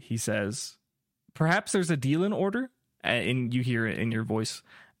 He says, perhaps there's a deal in order. And you hear it in your voice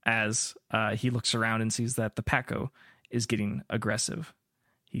as he looks around and sees that the Paco is getting aggressive.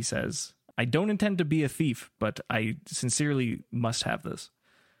 He says, I don't intend to be a thief, but I sincerely must have this.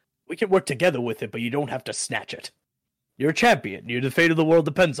 We can work together with it, but you don't have to snatch it. You're a champion. The fate of the world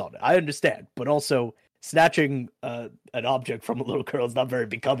depends on it. I understand. But also, snatching an object from a little girl is not very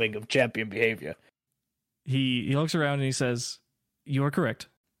becoming of champion behavior. He looks around and he says, you are correct.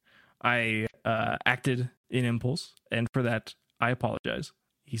 I acted in impulse, and for that, I apologize.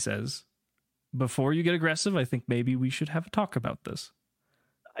 He says, before you get aggressive, I think maybe we should have a talk about this.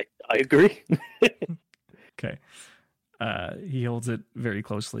 I agree. Okay. He holds it very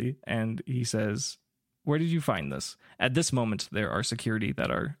closely, and he says, where did you find this? At this moment, there are security that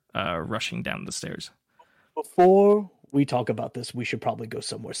are rushing down the stairs. Before we talk about this, we should probably go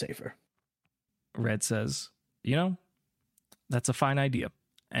somewhere safer. Red says, you know, that's a fine idea.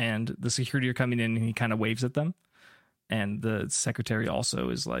 And the security are coming in, and he kind of waves at them. And the secretary also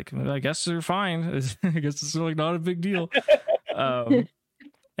is like, I guess they're fine. I guess it's like not a big deal.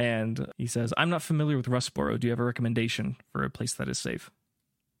 And he says, I'm not familiar with Rustboro. Do you have a recommendation for a place that is safe?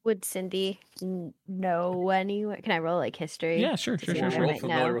 Would Cindy know anywhere? Can I roll like history? Yeah, sure. Yeah, We're sure. all Right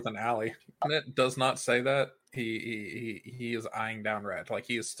familiar now. with an alley. And it does not say that. He is eyeing down Red. Like,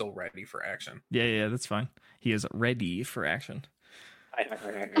 he is still ready for action. Yeah, that's fine. He is ready for action.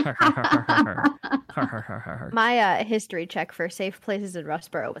 My history check for safe places in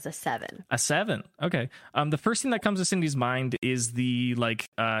Rustboro was a 7. A 7. Okay. The first thing that comes to Cindy's mind is the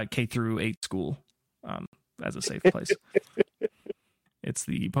K through 8 school, as a safe place. It's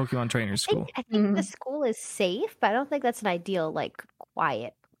the Pokemon Trainer School. I think the school is safe, but I don't think that's an ideal, like,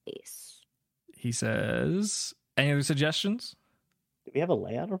 quiet place. He says, any other suggestions? Do we have a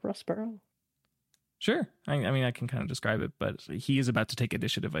layout of Prospero? Sure. I mean, I can kind of describe it, but he is about to take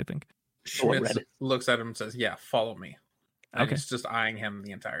initiative, I think. Schmitz looks at him and says, "Yeah, follow me." And Okay. he's just eyeing him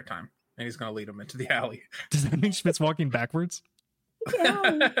the entire time, and he's going to lead him into the alley. Does that mean Schmidt's walking backwards?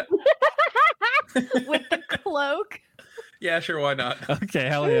 With the cloak. Yeah, sure, why not? Okay,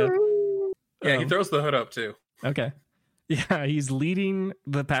 hell yeah. Yeah, he Um, throws the hood up too. Okay. Yeah, he's leading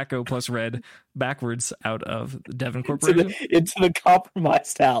the Paco plus Red backwards out of Devon Corporation. Into the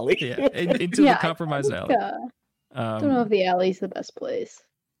compromised alley. Yeah, into the compromised alley. I don't know if the alley's the best place.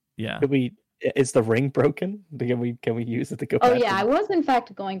 Yeah. Is the ring broken? Can we use it to go Oh back yeah, to- I was in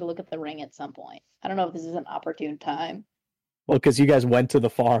fact going to look at the ring at some point. I don't know if this is an opportune time. Well, because you guys went to the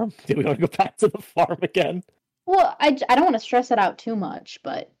farm. Do we want to go back to the farm again? Well, I don't want to stress it out too much,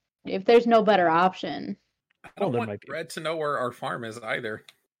 but if there's no better option, I Well, don't there want might be. Red to know where our farm is either.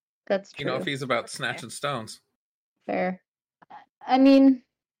 that's You true. know, if he's about snatching stones. Fair. I mean,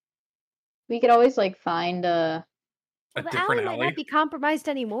 we could always like find A Well, the different alley might alley? not be compromised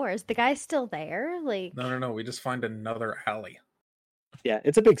anymore. Is the guy still there? Like, No. We just find another alley. Yeah,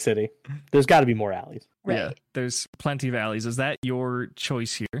 it's a big city. There's got to be more alleys. Yeah. Right. There's plenty of alleys. Is that your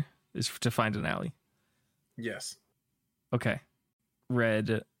choice here? Is to find an alley? Yes. Okay.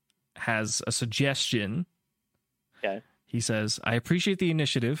 Red has a suggestion. Okay. He says, I appreciate the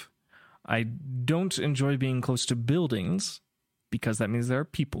initiative. I don't enjoy being close to buildings because that means there are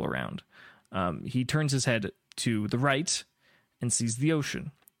people around. He turns his head to the right and sees the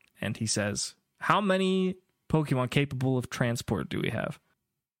ocean. And he says, how many Pokemon capable of transport do we have?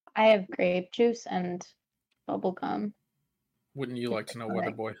 I have grape juice and bubble gum. Wouldn't you like to know,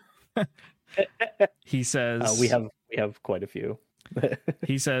 Weather Boy? He says, We have quite a few.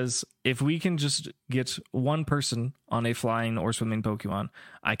 he says, if we can just get one person on a flying or swimming Pokemon,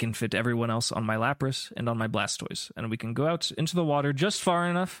 I can fit everyone else on my Lapras and on my Blastoise. And we can go out into the water just far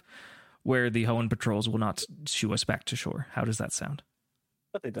enough where the Hoenn patrols will not shoo us back to shore. How does that sound?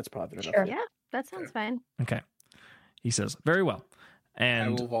 I think that's probably enough. Sure. yeah, that sounds fine. Okay. He says, very well. I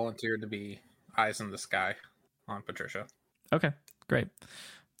And will volunteer to be eyes in the sky on Patricia. okay, great.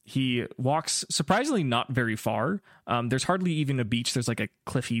 He walks surprisingly not very far. There's hardly even a beach. There's like a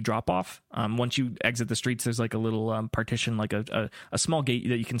cliffy drop off. Once you exit the streets, there's like a little partition, like a small gate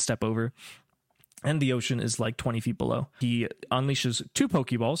that you can step over. And the ocean is like 20 feet below. He unleashes 2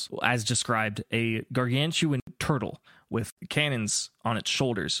 Pokeballs, as described, a gargantuan turtle with cannons on its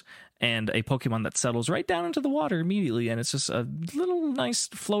shoulders, and a Pokemon that settles right down into the water immediately. And it's just a little nice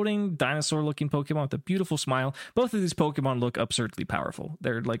floating dinosaur looking Pokemon with a beautiful smile. Both of these Pokemon look absurdly powerful.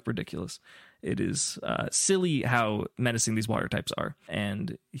 They're like ridiculous. It is silly how menacing these water types are.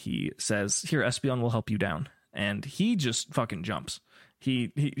 And he says, here, Espeon will help you down. And he just fucking jumps. He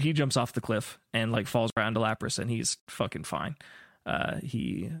jumps off the cliff and like falls around to Lapras, and he's fucking fine.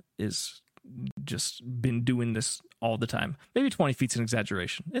 He is just been doing this all the time. Maybe 20 feet's an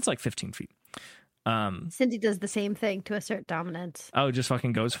exaggeration. It's like 15 feet. Cindy does the same thing to assert dominance. Oh, just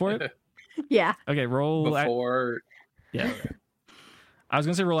fucking goes for it. Yeah. Okay, roll. Before Yeah, I was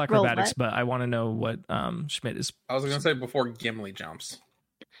gonna say roll Roll acrobatics, what? but I want to know what Schmidt is. I was going to say before Gimli jumps.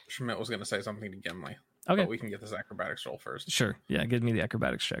 Schmidt was going to say something to Gimli. Okay, But we can get this acrobatics roll first. sure. Yeah, give me the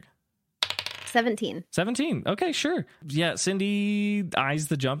acrobatics check. 17. 17. Okay, sure. Yeah, Cindy eyes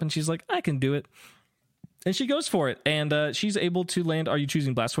the jump and she's like, I can do it. And she goes for it. And she's able to land. Are you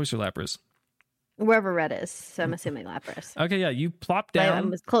choosing Blastoise or Lapras? Wherever Red is. So I'm assuming Lapras. Okay, yeah, you plop Like, down.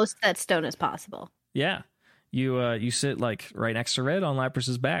 I'm as close to that stone as possible. Yeah. You sit like right next to Red on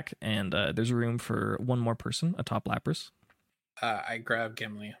Lapras's back. And there's room for one more person atop Lapras. I grab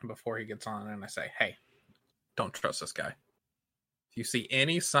Gimli before he gets on and I say, hey, don't trust this guy. If you see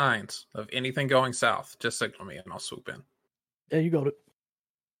any signs of anything going south, just signal me and I'll swoop in. Yeah, you got it.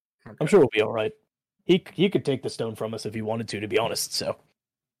 Okay. I'm sure we'll be all right. He could take the stone from us if he wanted to be honest. So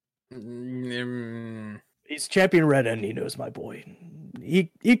he's champion Red, and he knows my boy. He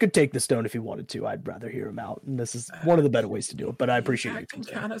could take the stone if he wanted to. I'd rather hear him out, and this is one of the better ways to do it. But I appreciate He's you. acting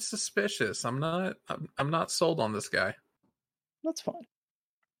kind of suspicious. I'm not sold on this guy. That's fine.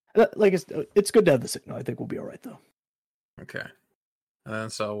 Like it's good to have the signal. I think we'll be all right though. Okay. And then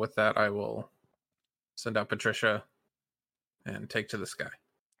so with that, I will send out Patricia and take to the sky.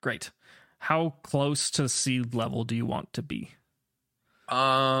 Great. How close to sea level do you want to be?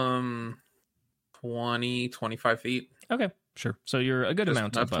 20, 25 feet. Okay, sure. So you're a good Just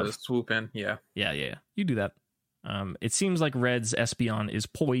amount enough to above. swoop in. Yeah. Yeah. You do that. It seems like Red's Espeon is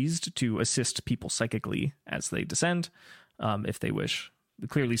poised to assist people psychically as they descend, if they wish.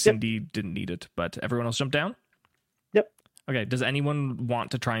 Clearly, Cindy didn't need it, but everyone else jump down? Yep. Okay, does anyone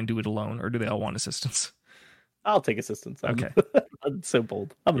want to try and do it alone, or do they all want assistance? I'll take assistance. Okay. I'm so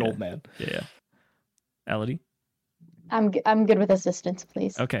bold. I'm an old man. Yeah. Elodie? I'm good with assistance,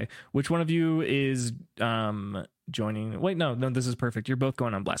 please. Okay. Which one of you is joining? Wait, no, this is perfect. You're both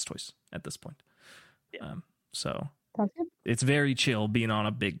going on Blastoise at this point. Yeah. So Sounds good. it's very chill being on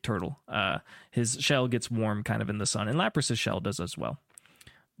a big turtle. His shell gets warm kind of in the sun, and Lapras's shell does as well.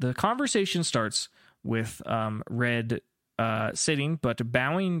 The conversation starts with Red sitting, but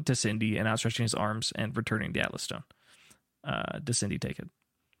bowing to Cindy and outstretching his arms and returning the Atlas Stone. Does Cindy take it?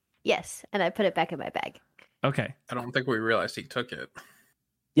 Yes, and I put it back in my bag. Okay. I don't think we realized he took it.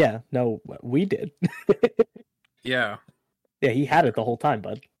 Yeah, no, we did. Yeah. Yeah, he had it the whole time,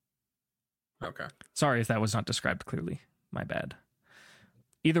 bud. Okay. Sorry if that was not described clearly. My bad.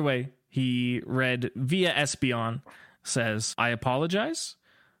 Either way, he read via Espeon, says, I apologize.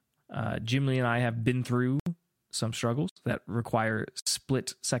 Jim Lee and I have been through some struggles that require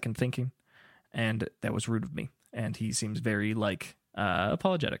split-second thinking, and that was rude of me. And he seems very,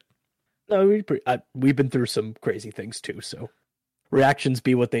 apologetic. No, we've been through some crazy things too, so reactions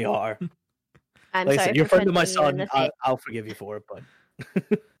be what they are. I'm Like I sorry said, you're for friend of my punching you in son. the face. I'll forgive you for it,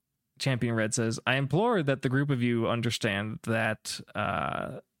 but Champion Red says, I implore that the group of you understand that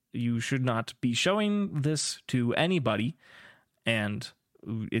you should not be showing this to anybody, and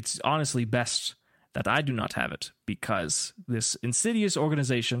it's honestly best that I do not have it, because this insidious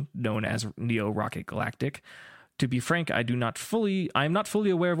organization known as Neo Rocket Galactic, to be frank, I am not fully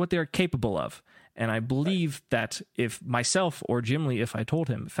aware of what they are capable of. And I believe that if myself or Jim Lee, if I told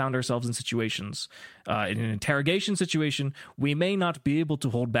him, found ourselves in situations, in an interrogation situation, we may not be able to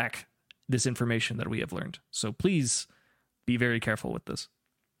hold back this information that we have learned. So please be very careful with this.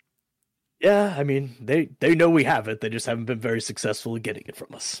 yeah, I mean, they know we have it. They just haven't been very successful in getting it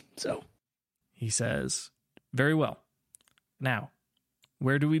from us. So He says, very well. Now,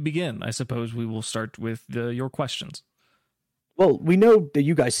 where do we begin? I suppose we will start with your questions. well, we know that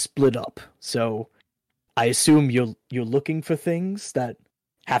you guys split up, so I assume you're looking for things that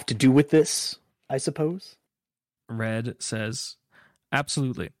have to do with this, I suppose. Red says,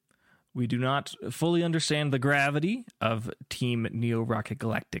 absolutely. We do not fully understand the gravity of Team Neo Rocket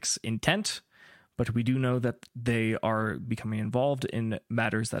Galactic's intent, but we do know that they are becoming involved in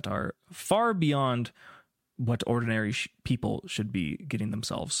matters that are far beyond what ordinary people should be getting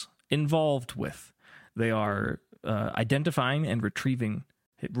themselves involved with. They are identifying and retrieving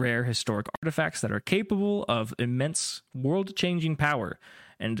rare historic artifacts that are capable of immense world-changing power,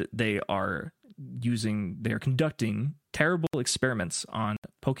 and they are conducting terrible experiments on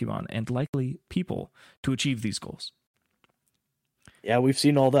Pokemon and likely people to achieve these goals. Yeah, we've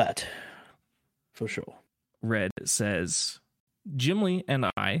seen all that. For sure. Red says, Jim Lee and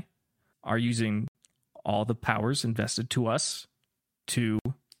I are using all the powers invested to us to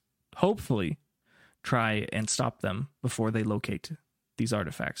hopefully try and stop them before they locate these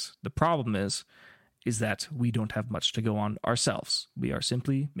artifacts. The problem is that we don't have much to go on ourselves. We are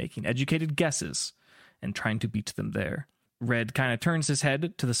simply making educated guesses and trying to beat them there. Red kind of turns his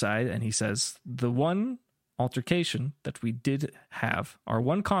head to the side and he says, the one altercation that we did have, our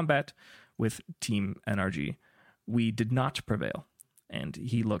one combat with Team NRG, we did not prevail. And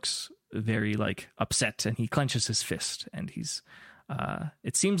he looks very upset, and he clenches his fist, and he's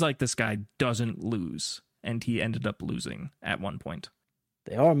it seems like this guy doesn't lose, and he ended up losing at one point.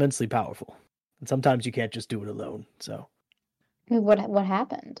 They are immensely powerful, and sometimes you can't just do it alone. So What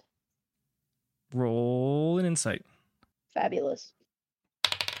happened? Roll an insight. Fabulous.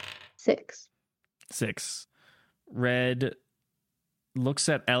 6. 6. Red looks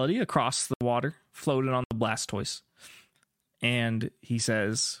at Elodie across the water, floating on the Blastoise, and he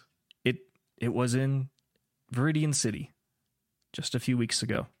says, it was in Viridian City just a few weeks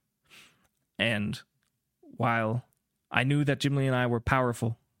ago. And while I knew that Jim Lee and I were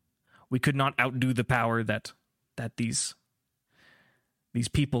powerful, we could not outdo the power that these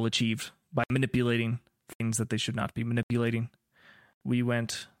people achieved by manipulating things that they should not be manipulating. We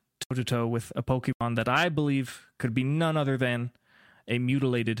went toe-to-toe with a Pokemon that I believe could be none other than a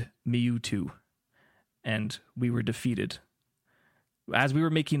mutilated Mewtwo, and we were defeated. As we were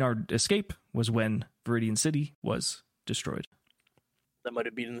making our escape was when Viridian City was destroyed. that might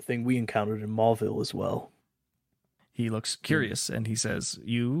have been the thing we encountered in Mauville as well. He looks curious, and he says,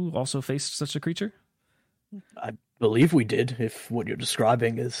 you also faced such a creature? I believe we did, if what you're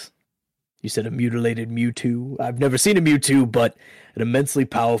describing is, you said a mutilated Mewtwo. I've never seen a Mewtwo, but an immensely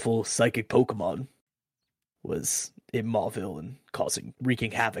powerful psychic Pokemon. was in Mauville and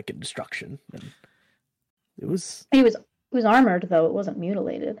wreaking havoc and destruction. And it was armored though, it wasn't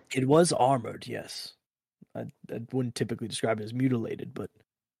mutilated. It was armored, yes. I wouldn't typically describe it as mutilated, but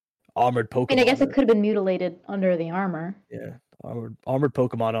armored Pokemon. I mean, I guess it could have been mutilated under the armor. Yeah, armored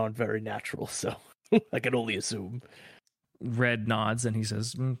Pokemon aren't very natural, so I can only assume. Red nods and he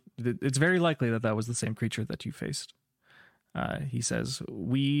says, it's very likely that was the same creature that you faced. He says,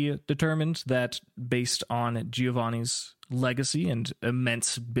 we determined that based on Giovanni's legacy and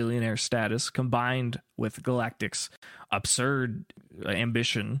immense billionaire status, combined with Galactic's absurd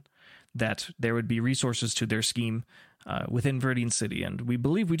ambition, that there would be resources to their scheme within Viridian City. And we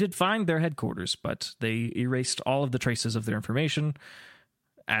believe we did find their headquarters, but they erased all of the traces of their information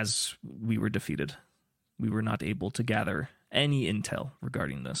as we were defeated. We were not able to gather any intel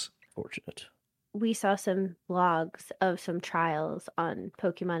regarding this. Fortunate. We saw some logs of some trials on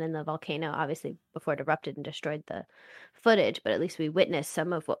Pokemon in the volcano, obviously before it erupted and destroyed the footage, but at least we witnessed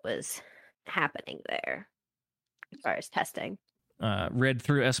some of what was happening there as far as testing. Read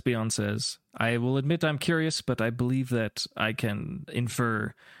through Espeon says, I will admit I'm curious, but I believe that I can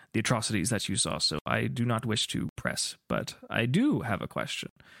infer the atrocities that you saw, so I do not wish to press. But I do have a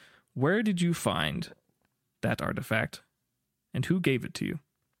question. Where did you find that artifact, and who gave it to you?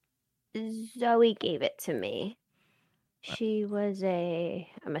 Zoe gave it to me. She was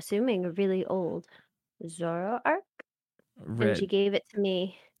I'm assuming, a really old Zoroark. And she gave it to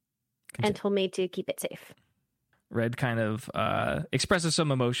me and told me to keep it safe. Red kind of expresses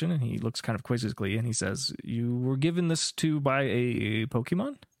some emotion, and he looks kind of quizzically, and he says, you were given this by a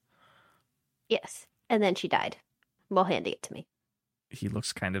Pokemon? Yes. And then she died while handing it to me. He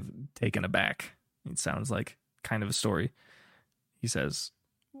looks kind of taken aback. It sounds like kind of a story. He says,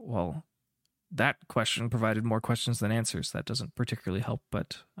 well, that question provided more questions than answers. That doesn't particularly help,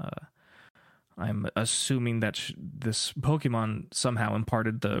 but I'm assuming that this Pokemon somehow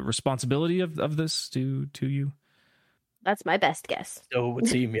imparted the responsibility of this to you. That's my best guess. So it would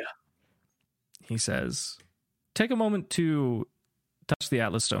seem, yeah. He says, take a moment to touch the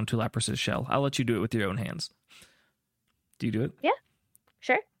Atlas Stone to Lapras's shell. I'll let you do it with your own hands. Do you do it? Yeah,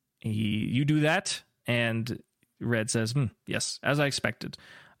 sure. You do that, and Red says, yes, as I expected.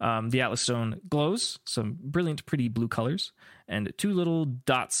 The Atlas Stone glows, some brilliant, pretty blue colors, and two little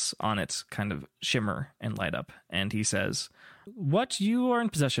dots on it kind of shimmer and light up. And he says, what you are in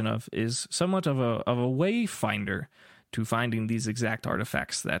possession of is somewhat of a wayfinder to finding these exact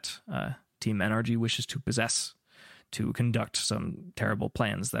artifacts that Team NRG wishes to possess to conduct some terrible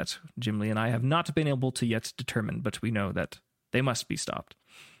plans that Gimli and I have not been able to yet determine, but we know that they must be stopped.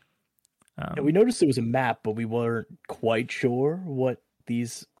 And we noticed it was a map, but we weren't quite sure what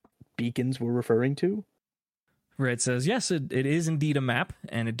these beacons were referring to. Red says, yes, it is indeed a map,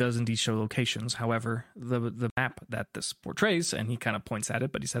 and it does indeed show locations. However, the map that this portrays, and he kind of points at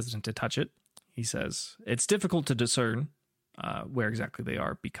it, but he's hesitant to touch it. He says, it's difficult to discern where exactly they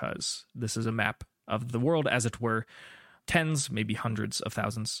are because this is a map of the world, as it were, tens, maybe hundreds of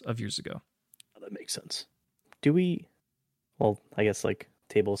thousands of years ago. That makes sense. Do we, well, I guess like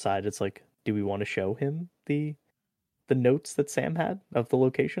table aside, it's like, do we want to show him the notes that Sam had of the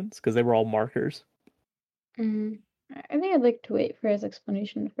locations? Because they were all markers. I think I'd like to wait for his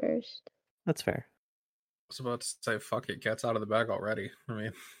explanation first. That's fair. I was about to say, fuck it, cat's out of the bag already. I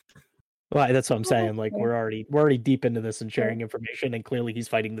mean, well, that's what I'm saying. Like we're already deep into this and sharing information, and clearly he's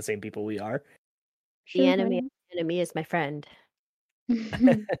fighting the same people we are. The enemy is my friend.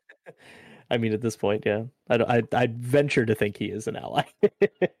 I mean, at this point, yeah, I'd venture to think he is an ally.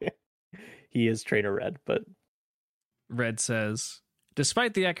 He is Trainer Red, but Red says,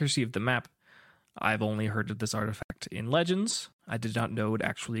 despite the accuracy of the map, I've only heard of this artifact in legends. I did not know it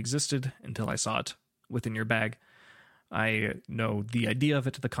actually existed until I saw it within your bag. I know the idea of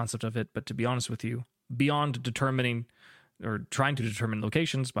it, the concept of it, but to be honest with you, beyond determining or trying to determine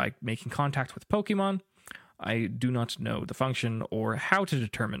locations by making contact with Pokemon, I do not know the function or how to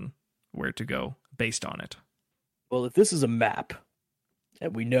determine where to go based on it. Well, if this is a map,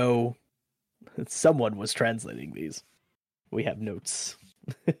 and we know that someone was translating these, we have notes.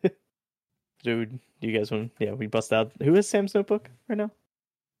 Dude, do you guys want? Yeah, we bust out. Who has Sam's notebook right now?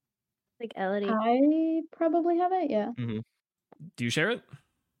 Like Elodie. I probably have it. Yeah. Mm-hmm. Do you share it?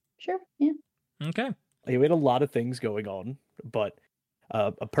 Sure. Yeah. Okay. Yeah, we had a lot of things going on, but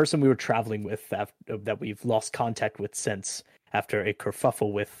a person we were traveling with that we've lost contact with since after a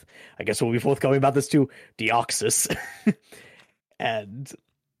kerfuffle with, I guess what we're both going about this to, Deoxys. And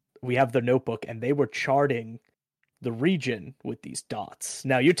we have the notebook, and they were charting the region with these dots.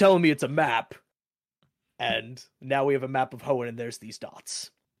 Now you're telling me it's a map, and now we have a map of Hoenn, and there's these dots.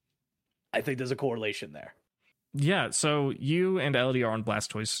 I think there's a correlation there. Yeah, so you and Elodie are on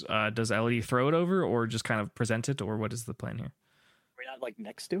Blastoise. Does Elodie throw it over or just kind of present it, or what is the plan here? We're not like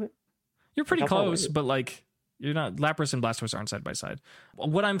next to it. You're pretty How far away close, is it? but like you're not. Lapras and Blastoise aren't side by side.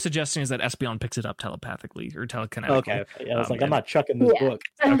 What I'm suggesting is that Espeon picks it up telepathically or telekinetically. Okay. Yeah, I was like, I'm not chucking this Yeah. book.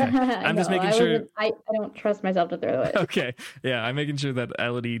 Okay. I'm just making sure. I don't trust myself to throw it. Okay, yeah, I'm making sure that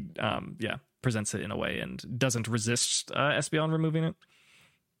Elodie, presents it in a way and doesn't resist Espeon removing it.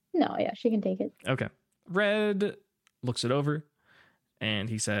 No, yeah, she can take it. Okay. Red looks it over and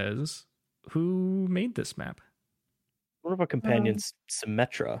he says, "Who made this map?" One of our companions,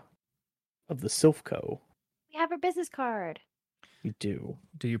 Symmetra, of the Silphco. We have her business card. We do.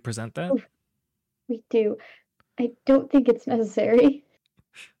 Do you present that? We do. I don't think it's necessary.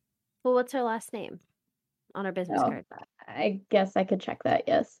 Well, what's her last name on her business Oh. card? I guess I could check that,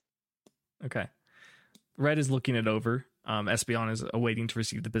 yes. Okay. Red is looking it over. Espeon is awaiting to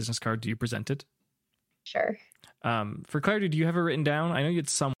receive the business card. Do you present it? Sure. For clarity, do you have it written down? I know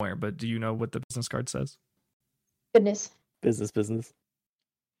it's somewhere, but do you know what the business card says? Goodness. Business.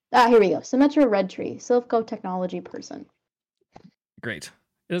 Here we go. Symmetra Red Tree, Silphco technology person. Great.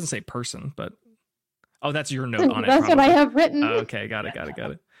 It doesn't say person, but that's your note on it. That's what I probably. have written. Oh, okay, got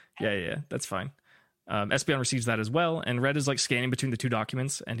it. Yeah, that's fine. Espeon receives that as well, and Red is like scanning between the two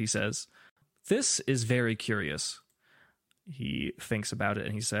documents, and he says, "This is very curious." He thinks about it,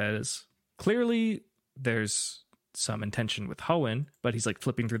 and he says, "Clearly, there's some intention with Hoenn," but he's like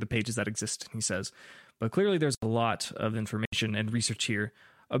flipping through the pages that exist, and he says, "But clearly, there's a lot of information and research here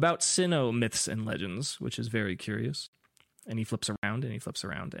about Sinnoh myths and legends, which is very curious." And he flips around,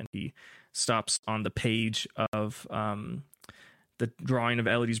 and he stops on the page of the drawing of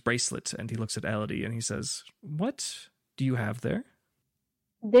Elodie's bracelet, and he looks at Elodie and he says, "What do you have there?"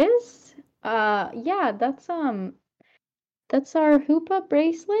 This? Yeah, that's our Hoopa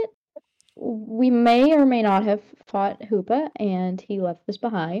bracelet. We may or may not have fought Hoopa, and he left this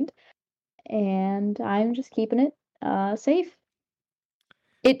behind. And I'm just keeping it safe.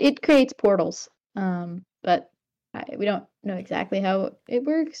 It creates portals, but we don't know exactly how it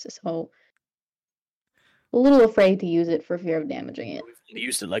works, so a little afraid to use it for fear of damaging it. We've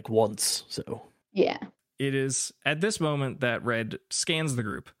used it like once, so. Yeah. It is at this moment that Red scans the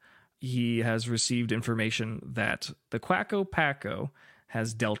group. He has received information that the Quacko Paco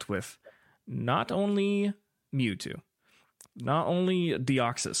has dealt with not only Mewtwo, not only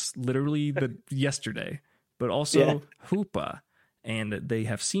Deoxys, literally yesterday, but also Hoopa. And they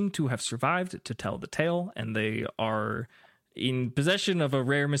have seemed to have survived to tell the tale, and they are in possession of a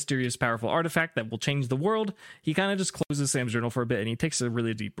rare, mysterious, powerful artifact that will change the world. He kind of just closes Sam's journal for a bit, and he takes a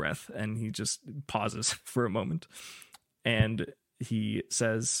really deep breath, and he just pauses for a moment. And he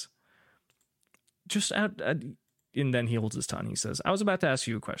says, and then he holds his tongue. He says, "I was about to ask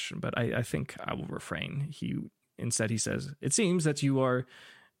you a question, but I think I will refrain." Instead, he says, "It seems that you are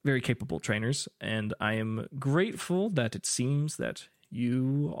very capable trainers, and I am grateful that it seems that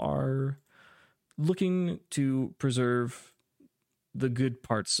you are looking to preserve the good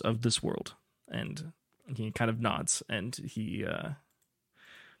parts of this world." And he kind of nods, and he's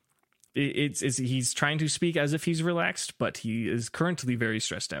trying to speak as if he's relaxed, but he is currently very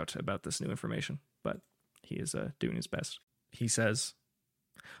stressed out about this new information, but he is doing his best. He says,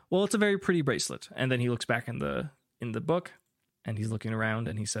 "Well, it's a very pretty bracelet." And then he looks back in the book, and he's looking around,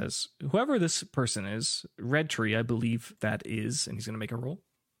 and he says, "Whoever this person is, Red Tree, I believe that is," and he's going to make a roll.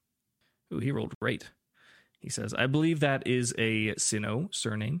 Ooh, he rolled great. He says, "I believe that is a Sinnoh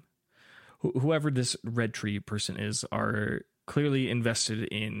surname. Whoever this Red Tree person is are clearly invested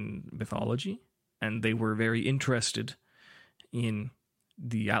in mythology, and they were very interested in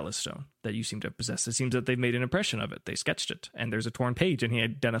the Atlas Stone that you seem to have possessed. It seems that they've made an impression of it. They sketched it, and there's a torn page, and he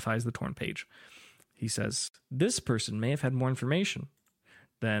identifies the torn page." He says, "This person may have had more information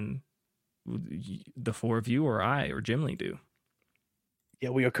than the four of you or I or Gimli do." Yeah,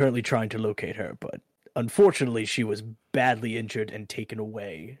 we are currently trying to locate her, but unfortunately she was badly injured and taken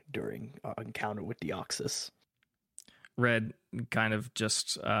away during our encounter with Deoxys. Red kind of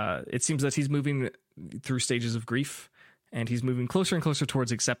just, it seems that he's moving through stages of grief, and he's moving closer and closer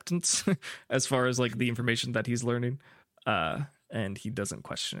towards acceptance as far as like the information that he's learning. And he doesn't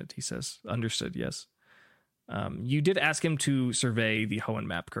question it. He says, "Understood, yes." You did ask him to survey the Hoenn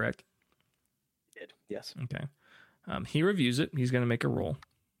map, correct? Did, yes. Okay. He reviews it. He's going to make a roll.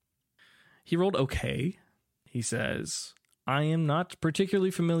 He rolled okay. He says, "I am not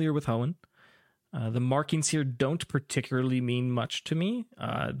particularly familiar with Hoenn. The markings here don't particularly mean much to me.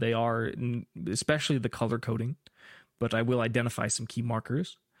 They are, especially the color coding, but I will identify some key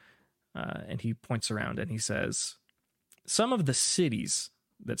markers." And he points around and he says, "Some of the cities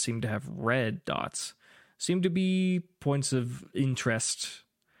that seem to have red dots seem to be points of interest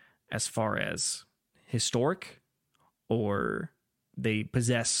as far as historic, or they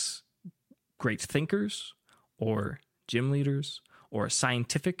possess great thinkers, or gym leaders, or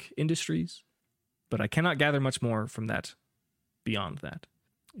scientific industries. But I cannot gather much more from that beyond that.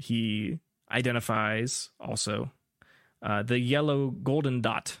 He identifies also the yellow golden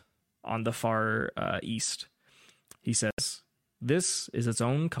dot on the far east. He says, this is its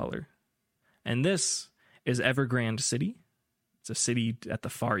own color, and this is Evergrande City. It's a city at the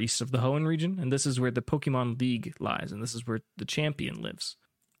far east of the Hoenn region, and this is where the Pokemon League lies, and this is where the champion lives.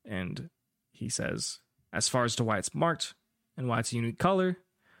 And he says, as far as to why it's marked and why it's a unique color,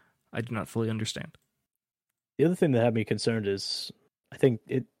 I do not fully understand. The other thing that had me concerned is, I think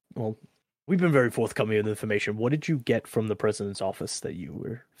we've been very forthcoming with information. What did you get from the president's office that you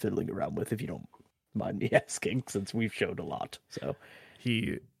were fiddling around with, if you don't mind me asking, since we've showed a lot? So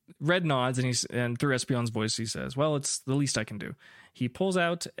Red nods, and through Espeon's voice, he says, well, it's the least I can do. He pulls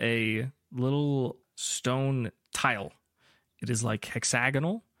out a little stone tile. It is like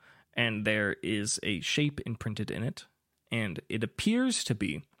hexagonal, and there is a shape imprinted in it, and it appears to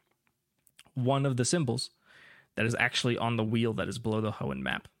be one of the symbols that is actually on the wheel that is below the Hoenn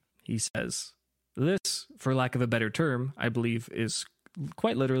map. He says, this, for lack of a better term, I believe is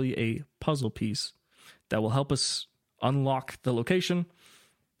quite literally a puzzle piece that will help us unlock the location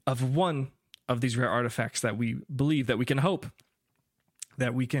of one of these rare artifacts that we believe that we can hope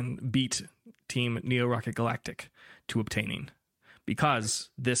that we can beat Team Neo Rocket Galactic to obtaining, because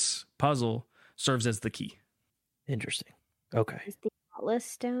this puzzle serves as the key. Interesting. Okay. Does the Atlas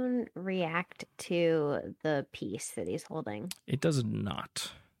Stone react to the piece that he's holding? It does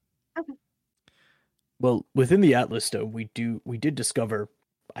not. Okay. Well, within the Atlas Stone, we did discover,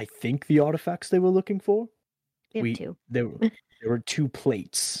 I think, the artifacts they were looking for. We have two. There were 2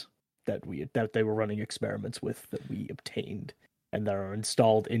 plates that they were running experiments with that we obtained, and that are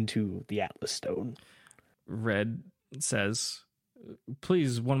installed into the Atlas Stone. Red says,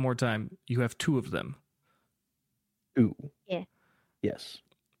 please, one more time. You have 2 of them. 2. Yeah. Yes.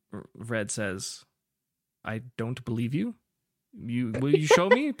 Red says, I don't believe you. Will you show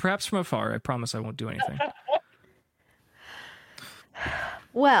me? Perhaps from afar. I promise I won't do anything.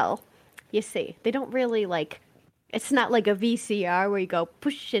 Well, you see, they don't really it's not like a VCR where you go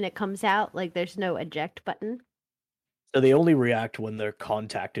push and it comes out. Like, there's no eject button. So they only react when they're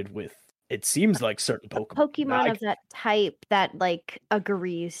contacted with, it seems like, certain Pokemon. Pokemon of that type that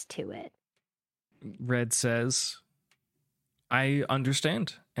agrees to it. Red says, I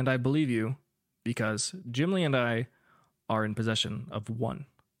understand and I believe you, because Gimli and I are in possession of one.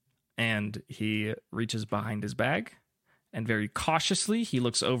 And he reaches behind his bag, and very cautiously he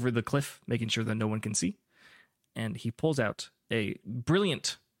looks over the cliff, making sure that no one can see. And he pulls out a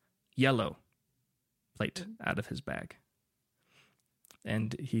brilliant yellow plate out of his bag.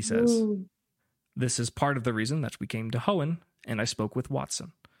 And he says, ooh, this is part of the reason that we came to Hoenn, and I spoke with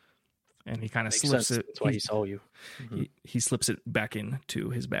Watson. And he kind of slips sense. it. That's why he saw you. Mm-hmm. He slips it back into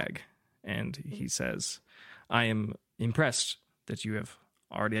his bag. And he says, I am impressed that you have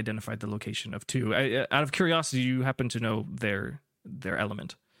already identified the location of 2. Out of curiosity, you happen to know their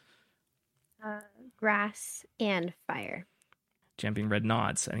element? Grass and fire. Champion Red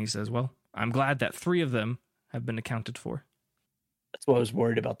nods, and he says, well, I'm glad that 3 of them have been accounted for. That's why I was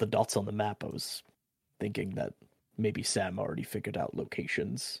worried about the dots on the map. I was thinking that maybe Sam already figured out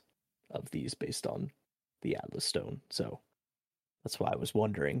locations of these based on the Atlas Stone. So that's why I was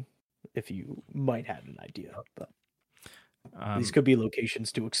wondering if you might have an idea. But these could be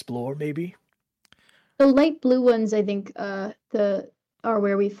locations to explore, maybe. The light blue ones, I think, are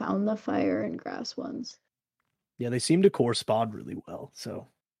where we found the fire and grass ones. Yeah, they seem to correspond really well. So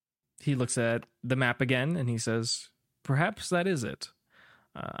he looks at the map again and he says, perhaps that is it.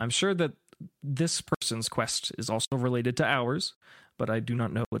 I'm sure that this person's quest is also related to ours, but I do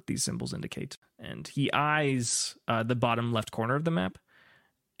not know what these symbols indicate. And he eyes the bottom left corner of the map,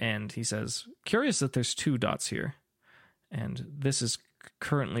 and he says, curious that there's 2 dots here. And this is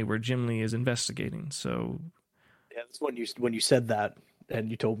currently where Gimli is investigating, so... Yeah, that's when you said that,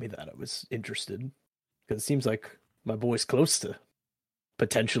 and you told me that, I was interested. Because it seems like my boy's close to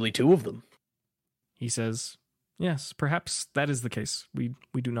potentially 2 of them. He says, yes, perhaps that is the case. We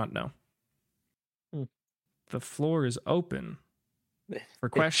do not know. The floor is open for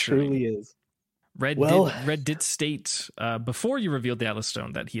questioning. It truly is. Red did state before you revealed the Atlas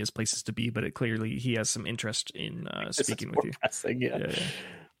Stone that he has places to be, but clearly he has some interest in speaking with you. Pressing, yeah.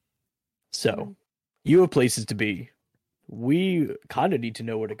 So, you have places to be. We kind of need to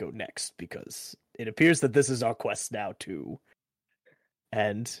know where to go next, because it appears that this is our quest now too.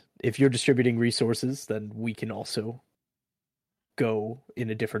 And if you're distributing resources, then we can also go in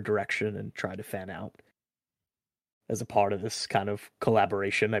a different direction and try to fan out as a part of this kind of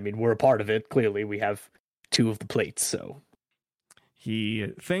collaboration. I mean, we're a part of it. Clearly, we have 2 of the plates, so. He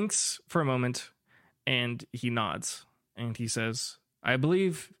thinks for a moment, and he nods, and he says, I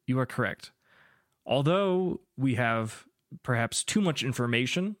believe you are correct. Although we have perhaps too much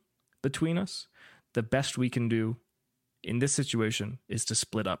information between us, the best we can do in this situation is to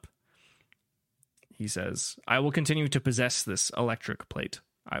split up. He says, I will continue to possess this electric plate.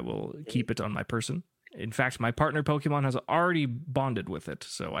 I will keep it on my person. In fact, my partner Pokemon has already bonded with it,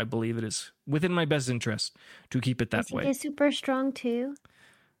 so I believe it is within my best interest to keep it that way. Is he super strong too?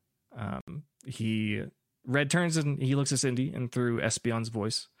 Red turns and he looks at Cindy, and through Espeon's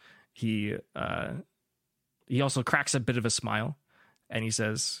voice, he also cracks a bit of a smile, and he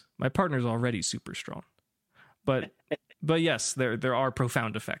says, my partner's already super strong. But yes, there are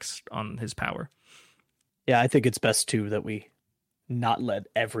profound effects on his power. Yeah, I think it's best too that we not let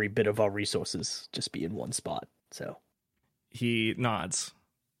every bit of our resources just be in one spot. So he nods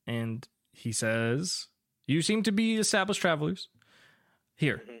and he says, you seem to be established travelers.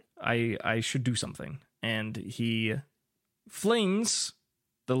 Here, I should do something. And he flings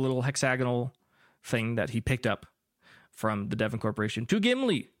the little hexagonal thing that he picked up from the Devon Corporation to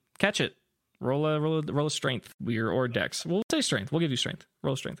Gimli. Catch it. Roll a strength. Or dex. We'll say strength. We'll give you strength.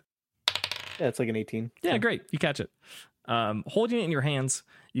 Roll strength. Yeah, it's like an 18. Yeah, great. You catch it. Holding it in your hands,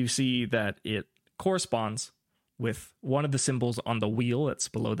 you see that it corresponds with one of the symbols on the wheel that's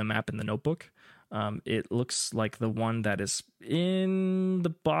below the map in the notebook. It looks like the one that is in the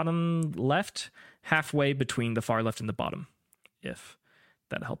bottom left, halfway between the far left and the bottom. If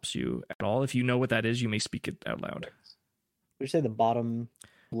that helps you at all. If you know what that is, you may speak it out loud. Would you say the bottom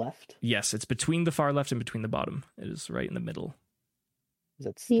left? Yes, it's between the far left and between the bottom. It is right in the middle. Is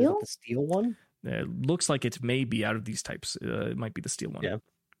that Steel? the steel one? It looks like it may be out of these types. It might be the steel one. Yeah,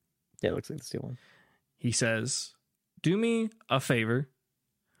 it looks like the steel one. He says, do me a favor.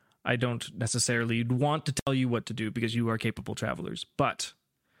 I don't necessarily want to tell you what to do because you are capable travelers, but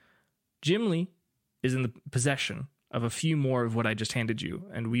Gimli is in the possession of a few more of what I just handed you,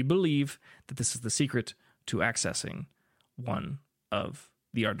 and we believe that this is the secret to accessing one of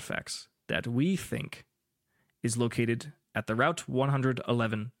the artifacts that we think is located at the Route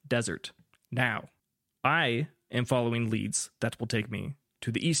 111 desert. Now, I am following leads that will take me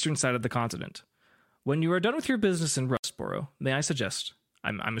to the eastern side of the continent. When you are done with your business in Rustboro, may I suggest,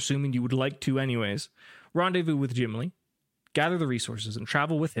 I'm assuming you would like to anyways, rendezvous with Gimli, gather the resources, and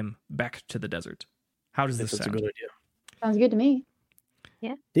travel with him back to the desert. How does this sound? That's a good idea. Sounds good to me.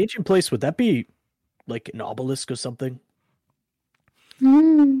 Yeah. The ancient place, would that be like an obelisk or something?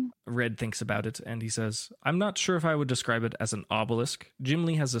 Red thinks about it, and he says, I'm not sure if I would describe it as an obelisk.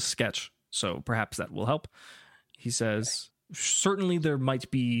 Gimli has a sketch, so perhaps that will help. He says, certainly there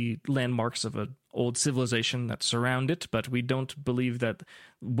might be landmarks of an old civilization that surround it, but we don't believe that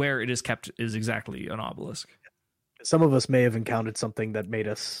where it is kept is exactly an obelisk. Some of us may have encountered something that made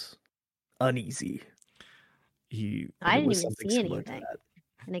us uneasy. I didn't even see anything.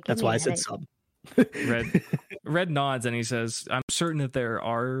 That's why I said some. Red nods and he says, I'm certain that there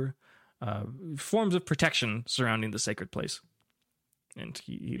are forms of protection surrounding the sacred place. And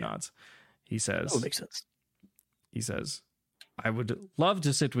he nods. He says, that makes sense. He says, I would love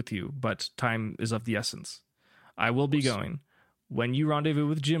to sit with you, but time is of the essence. I will be going. When you rendezvous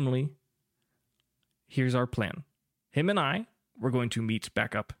with Gimli, here's our plan. Him and I, we're going to meet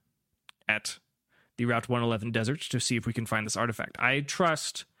back up at the Route 111 desert to see if we can find this artifact. I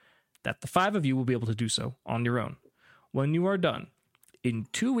trust that the 5 of you will be able to do so on your own. When you are done, in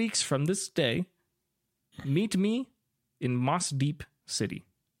 2 weeks from this day, meet me in Moss Deep City.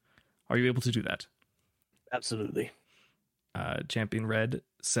 Are you able to do that? Absolutely. Champion Red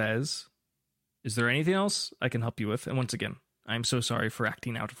says, is there anything else I can help you with? And once again, I'm so sorry for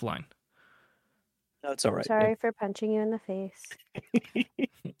acting out of line. No, it's all right. Sorry for punching you in the face.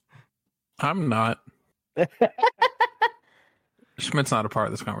 I'm not. Schmidt's not a part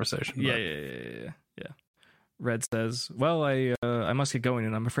of this conversation. Yeah. Red says, well, I must get going,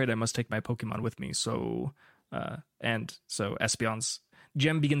 and I'm afraid I must take my Pokemon with me. So Espeon's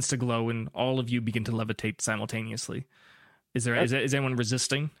gem begins to glow, and all of you begin to levitate simultaneously. Is anyone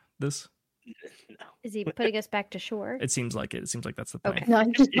resisting this? No. Is he putting us back to shore? It seems like it. It seems like that's the plan. Okay. No,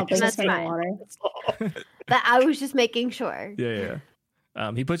 I'm just pumping That's us in the fine. water. But I was just making sure. Yeah.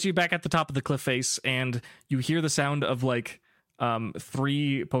 He puts you back at the top of the cliff face, and you hear the sound of like 3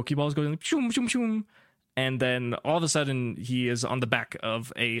 Pokeballs going like, shoom, shoom, shoom. And then all of a sudden, he is on the back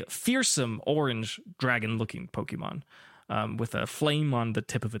of a fearsome orange dragon-looking Pokemon. with a flame on the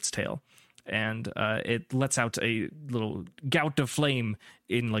tip of its tail. And it lets out a little gout of flame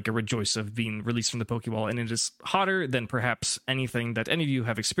in like a rejoice of being released from the Pokeball, and it is hotter than perhaps anything that any of you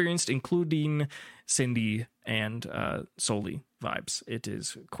have experienced, including Cindy and Soli vibes. It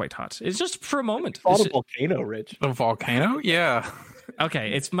is quite hot. It's just for a moment. It's a volcano, Rich. A volcano? Yeah.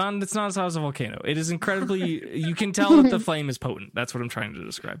 Okay, it's not as hot as a volcano. It is incredibly. You can tell that the flame is potent. That's what I'm trying to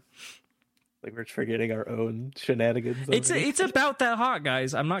describe. Like we're forgetting our own shenanigans. It's about that hot,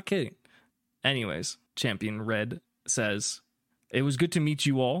 guys. I'm not kidding. Anyways, Champion Red says, "It was good to meet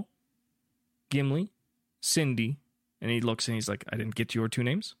you all, Gimli, Cindy," and he looks and he's like, "I didn't get your 2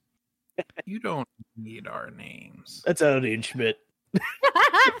 names." You don't need our names. That's Elodie and Schmidt.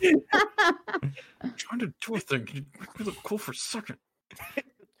 I'm trying to do a thing. Can you make me look cool for a second?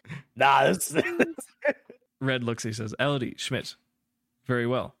 Nah, that's Red looks, he says, "Elodie, Schmidt, very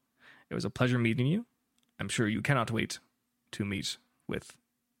well. It was a pleasure meeting you. I'm sure you cannot wait to meet with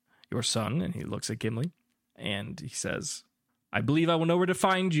your son." And he looks at Gimli and he says, "I believe I will know where to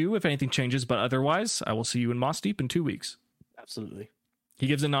find you if anything changes, but otherwise I will see you in Moss Deep in 2 weeks." absolutely. He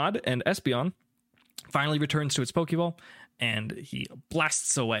gives a nod, and Espeon finally returns to its Pokeball, and he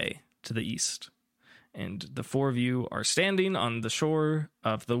blasts away to the east. And the 4 of you are standing on the shore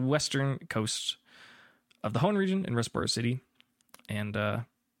of the western coast of the Hoenn region in Rustboro City, and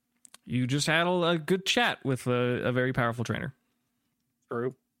you just had a good chat with a very powerful trainer.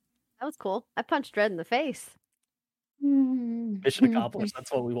 True. That was cool. I punched Red in the face. Mission accomplished.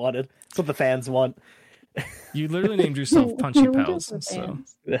 That's what we wanted. That's what the fans want. You literally named yourself Punchy We do Pals, for so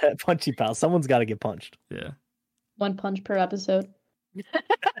fans. Punchy pal. Someone's got to get punched. yeah. 1 punch per episode.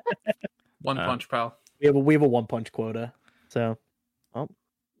 One punch, pal. We have a 1 punch quota. So, well,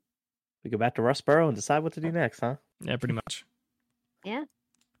 we go back to Rustboro and decide what to do next, huh? Yeah, pretty much.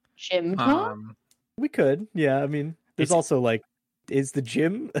 Gym talk? We could. Yeah, I mean, there's It's- also like, is the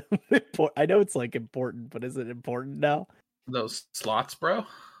gym important? I know it's like important, but is it important now? Those slots, bro.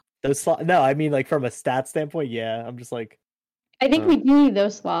 No, I mean like from a stat standpoint, yeah. I'm just like, I think we do need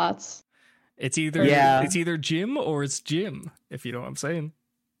those slots. It's either Yeah. it's either Jim or it's Jim, if you know what I'm saying.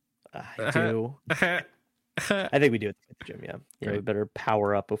 I do. I think we do it at the gym, yeah. Yeah, we Great. better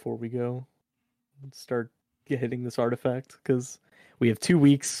power up before we go and start hitting this artifact because we have 2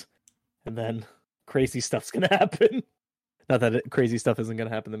 weeks and then crazy stuff's gonna happen. Not that crazy stuff isn't gonna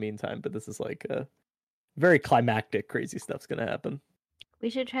happen in the meantime, but this is like very climactic crazy stuff's gonna happen. We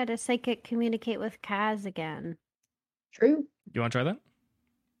should try to psychic communicate with Kaz again. True. You want to try that?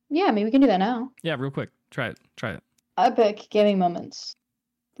 Yeah, maybe we can do that now. Yeah, real quick. Try it. Epic gaming moments.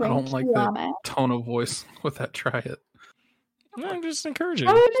 I Bring don't like Kilam the out. tone of voice with that. Try it. No, I'm just encouraging.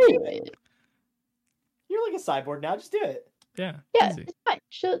 How do I do it? You're like a cyborg now, just do it. Yeah. Yeah, Easy. it's fine.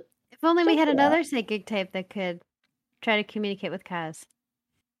 Should... If only we Check had it another psychic type that could try to communicate with Kaz.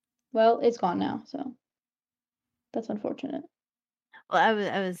 Well, it's gone now, so that's unfortunate. Well,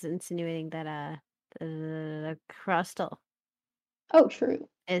 I was insinuating that the Crustle Oh, true.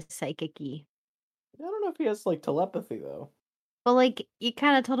 is psychic-y. I don't know if he has like telepathy though. Well, like you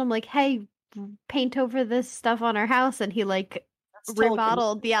kind of told him, like, "Hey, paint over this stuff on our house," and he like That's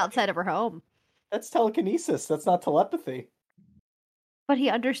remodeled the outside of her home. That's telekinesis. That's not telepathy. But he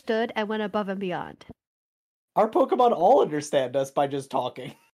understood and went above and beyond. Our Pokemon all understand us by just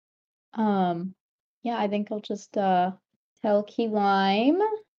talking. Yeah, I think I'll just tell Key Lime.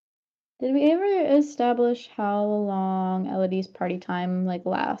 Did we ever establish how long Elodie's party time like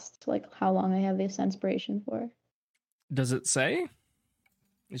lasts? Like how long they have this inspiration for? Does it say?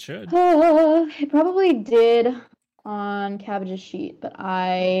 It should. It probably did on Cabbage's sheet, but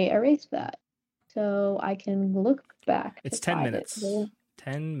I erased that. So I can look back. It's to 10 find it. minutes. Well,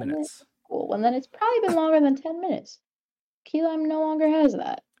 10 minutes. Cool. Well, then it's probably been longer than 10 minutes. Key Lime no longer has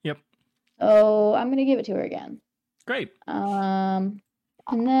that. Yep. So I'm gonna give it to her again. Great.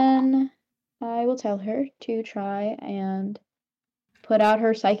 And then I will tell her to try and put out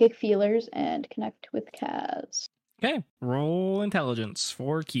her psychic feelers and connect with Kaz. Okay. Roll intelligence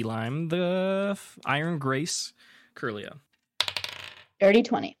for Key Lime, the Iron Grace Curlia. Dirty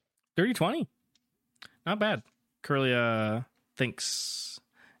 20. 30-20. Not bad. Curlia thinks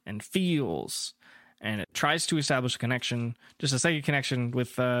and feels, and it tries to establish a connection, just a psychic connection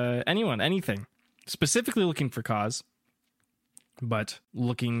with anyone, anything. Specifically looking for Kaz, but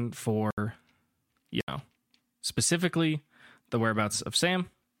looking for, specifically the whereabouts of Sam,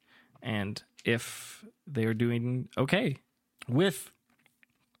 and if they're doing okay. With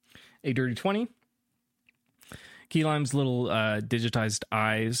a dirty 20, Key Lime's little digitized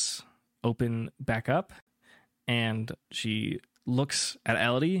eyes open back up, and she looks at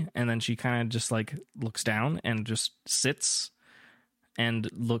Elodie, and then she kind of just like looks down and just sits and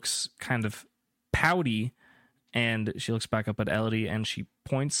looks kind of pouty, and she looks back up at Elodie and she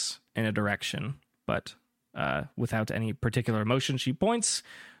points in a direction, but without any particular emotion. She points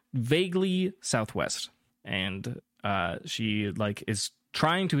vaguely southwest, and she like is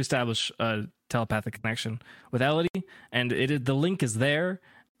trying to establish a telepathic connection with Elodie, and the link is there,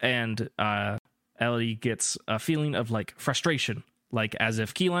 and Elodie gets a feeling of like frustration, like as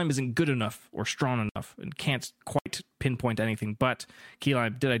if Keyline isn't good enough or strong enough and can't quite pinpoint anything. But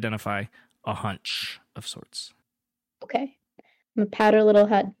Keyline did identify a hunch of sorts. Okay. I'm going to pat her little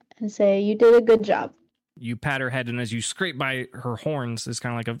head and say, you did a good job. You pat her head, and as you scrape by her horns, it's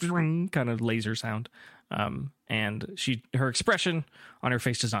kind of like a kind of laser sound. And her expression on her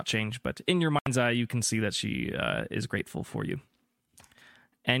face does not change, but in your mind's eye, you can see that she is grateful for you.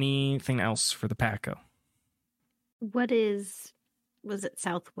 Anything else for the Paco? Was it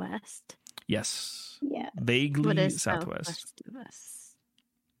southwest? Yes. Yeah. Vaguely What is southwest. of us?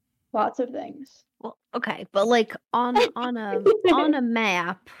 Lots of things. Well, okay, but like on a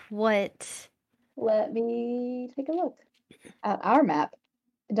map, what? Let me take a look at our map.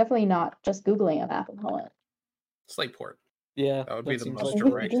 Definitely not just Googling a map of Holland. Slateport. Yeah, That would be the seems most like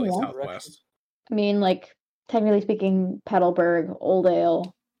right. directly Yeah. southwest. I mean, like, technically speaking, Petalburg,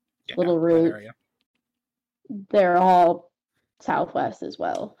 Oldale, Yeah, Little that Root, area. they're all southwest as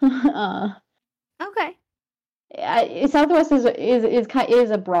well. Okay. Southwest is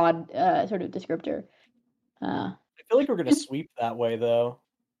a broad sort of descriptor. I feel like we're gonna sweep that way though.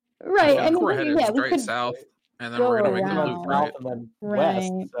 Right. I I think mean, we're headed yeah, we straight could. south, and then go we're gonna make the around. loop South right. and then Right.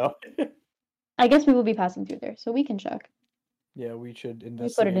 west. So I guess we will be passing through there, so we can check. yeah, we should We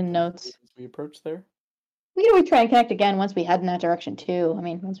investigate. put it in these notes. as we approach there. We can always try and connect again once we head in that direction too. I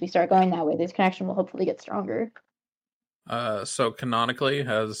mean, once we start going that way, this connection will hopefully get stronger. So canonically,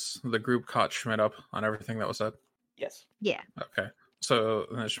 has the group caught Schmidt up on everything that was said? Yes. Yeah. Okay. So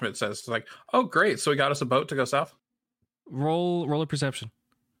then Schmidt says, like, oh, great. So we got us a boat to go south? Roll a perception.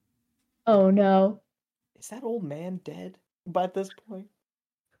 Oh no! Is that old man dead by this point?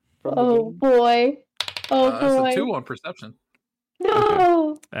 From the Oh game? boy! Oh That's boy! a 2 on perception.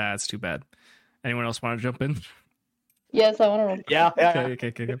 No! That's too bad. Anyone else want to jump in? Yes, I want to roll. Yeah.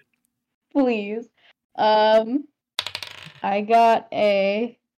 Okay. Please. I got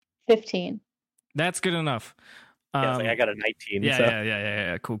a 15. That's good enough. Yeah, I got a 19. Yeah, so.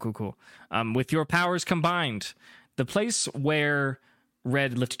 yeah. Cool. With your powers combined, the place where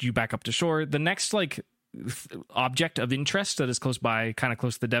Red lifted you back up to shore, the next object of interest that is close by, kind of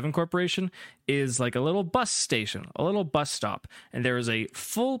close to the Devon Corporation, is like a little bus station, a little bus stop, and there is a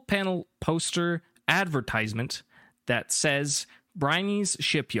full panel poster advertisement that says Briney's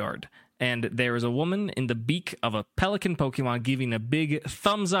Shipyard. And there is a woman in the beak of a pelican Pokemon giving a big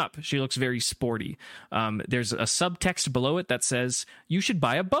thumbs up. She looks very sporty. There's a subtext below it that says, "You should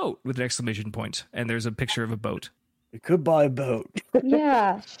buy a boat," with an exclamation point. And there's a picture of a boat. We could buy a boat.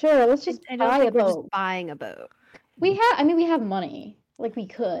 Yeah, sure. Let's just I don't buy a think we're boat. just buying a boat. We have money. Like, we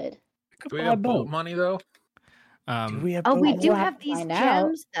could. Do we have boat money, though? Do we have Oh, we boat do We'll money? have have to these find out.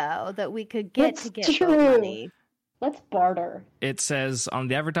 gems though that we could get That's to get true. boat money. Let's barter. It says on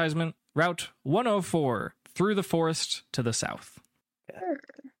the advertisement, Route 104 through the forest to the south. Sure.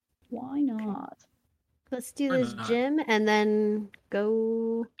 Why not? Let's do Why this not? gym and then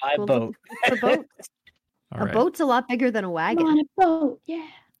go Buy a go boat. look for boats. All A right. boat's a lot bigger than a I'm wagon. on a boat. Yeah,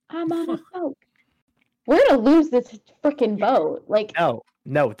 I'm on a boat. We're gonna lose this freaking boat. Like,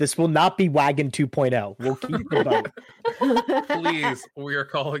 No, this will not be Wagon 2.0. We'll keep the boat. Please, we are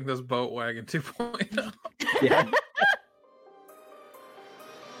calling this boat wagon 2.0. Yeah.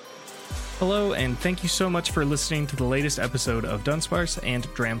 Hello, and thank you so much for listening to the latest episode of Dunsparce and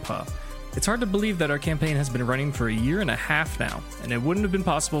Drampa. It's hard to believe that our campaign has been running for a year and a half now, and it wouldn't have been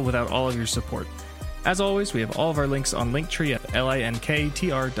possible without all of your support. As always, we have all of our links on Linktree at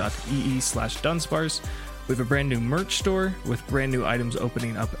linktr.ee/Dunsparce. We have a brand new merch store with brand new items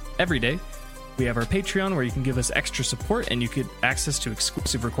opening up every day. We have our Patreon where you can give us extra support and you get access to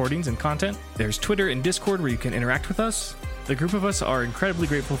exclusive recordings and content. There's Twitter and Discord where you can interact with us. The group of us are incredibly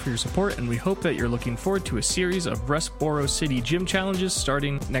grateful for your support, and we hope that you're looking forward to a series of Rustboro City gym challenges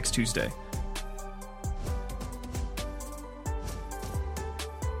starting next Tuesday.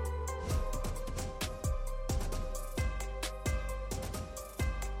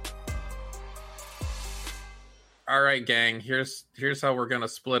 All right, gang. Here's how we're gonna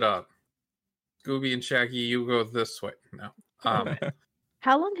split up. Scooby and Shaggy, you go this way. No.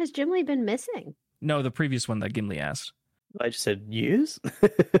 How long has Jim Lee been missing? No, the previous one that Gimli asked. I just said years.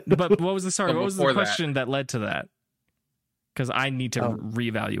 But what was the But what was the before that- question that led to that? because I need to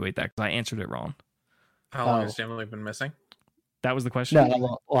reevaluate that because I answered it wrong. How long has Jim Lee been missing? That was the question.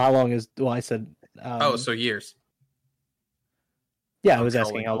 No, how long is? Well, I said. So years. Yeah, I was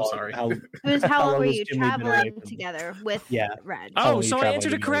asking how long. Sorry. How It was how long were has you Jim Lee been away traveling from- together with Red? How Oh, long so you I traveling answered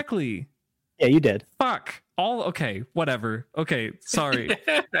it together? correctly. Yeah, you did. Fuck. Okay, whatever. Okay, sorry.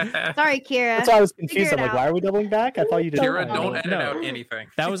 Sorry, Kira. That's why I was Figure confused. it I'm like, out. why are we doubling back? I thought you did. Kira, it. don't edit No. out anything.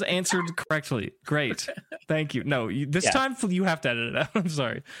 That was answered correctly. Great. Thank you. No, this Yeah. time you have to edit it out. I'm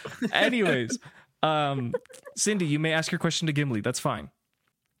sorry. Anyways, Cindy, you may ask your question to Gimli. That's fine.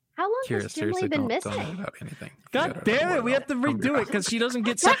 How long Kira, has Jim Lee seriously, been don't edit missing? out anything. You God gotta damn let it, we know. have to redo it because she doesn't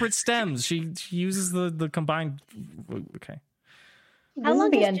get separate stems. She uses the combined. Okay. How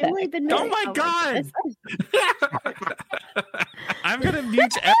long the has end Jim back. Lee been Oh missing? my God! goodness. I'm gonna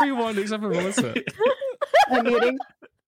mute everyone except for Melissa. I'm muting.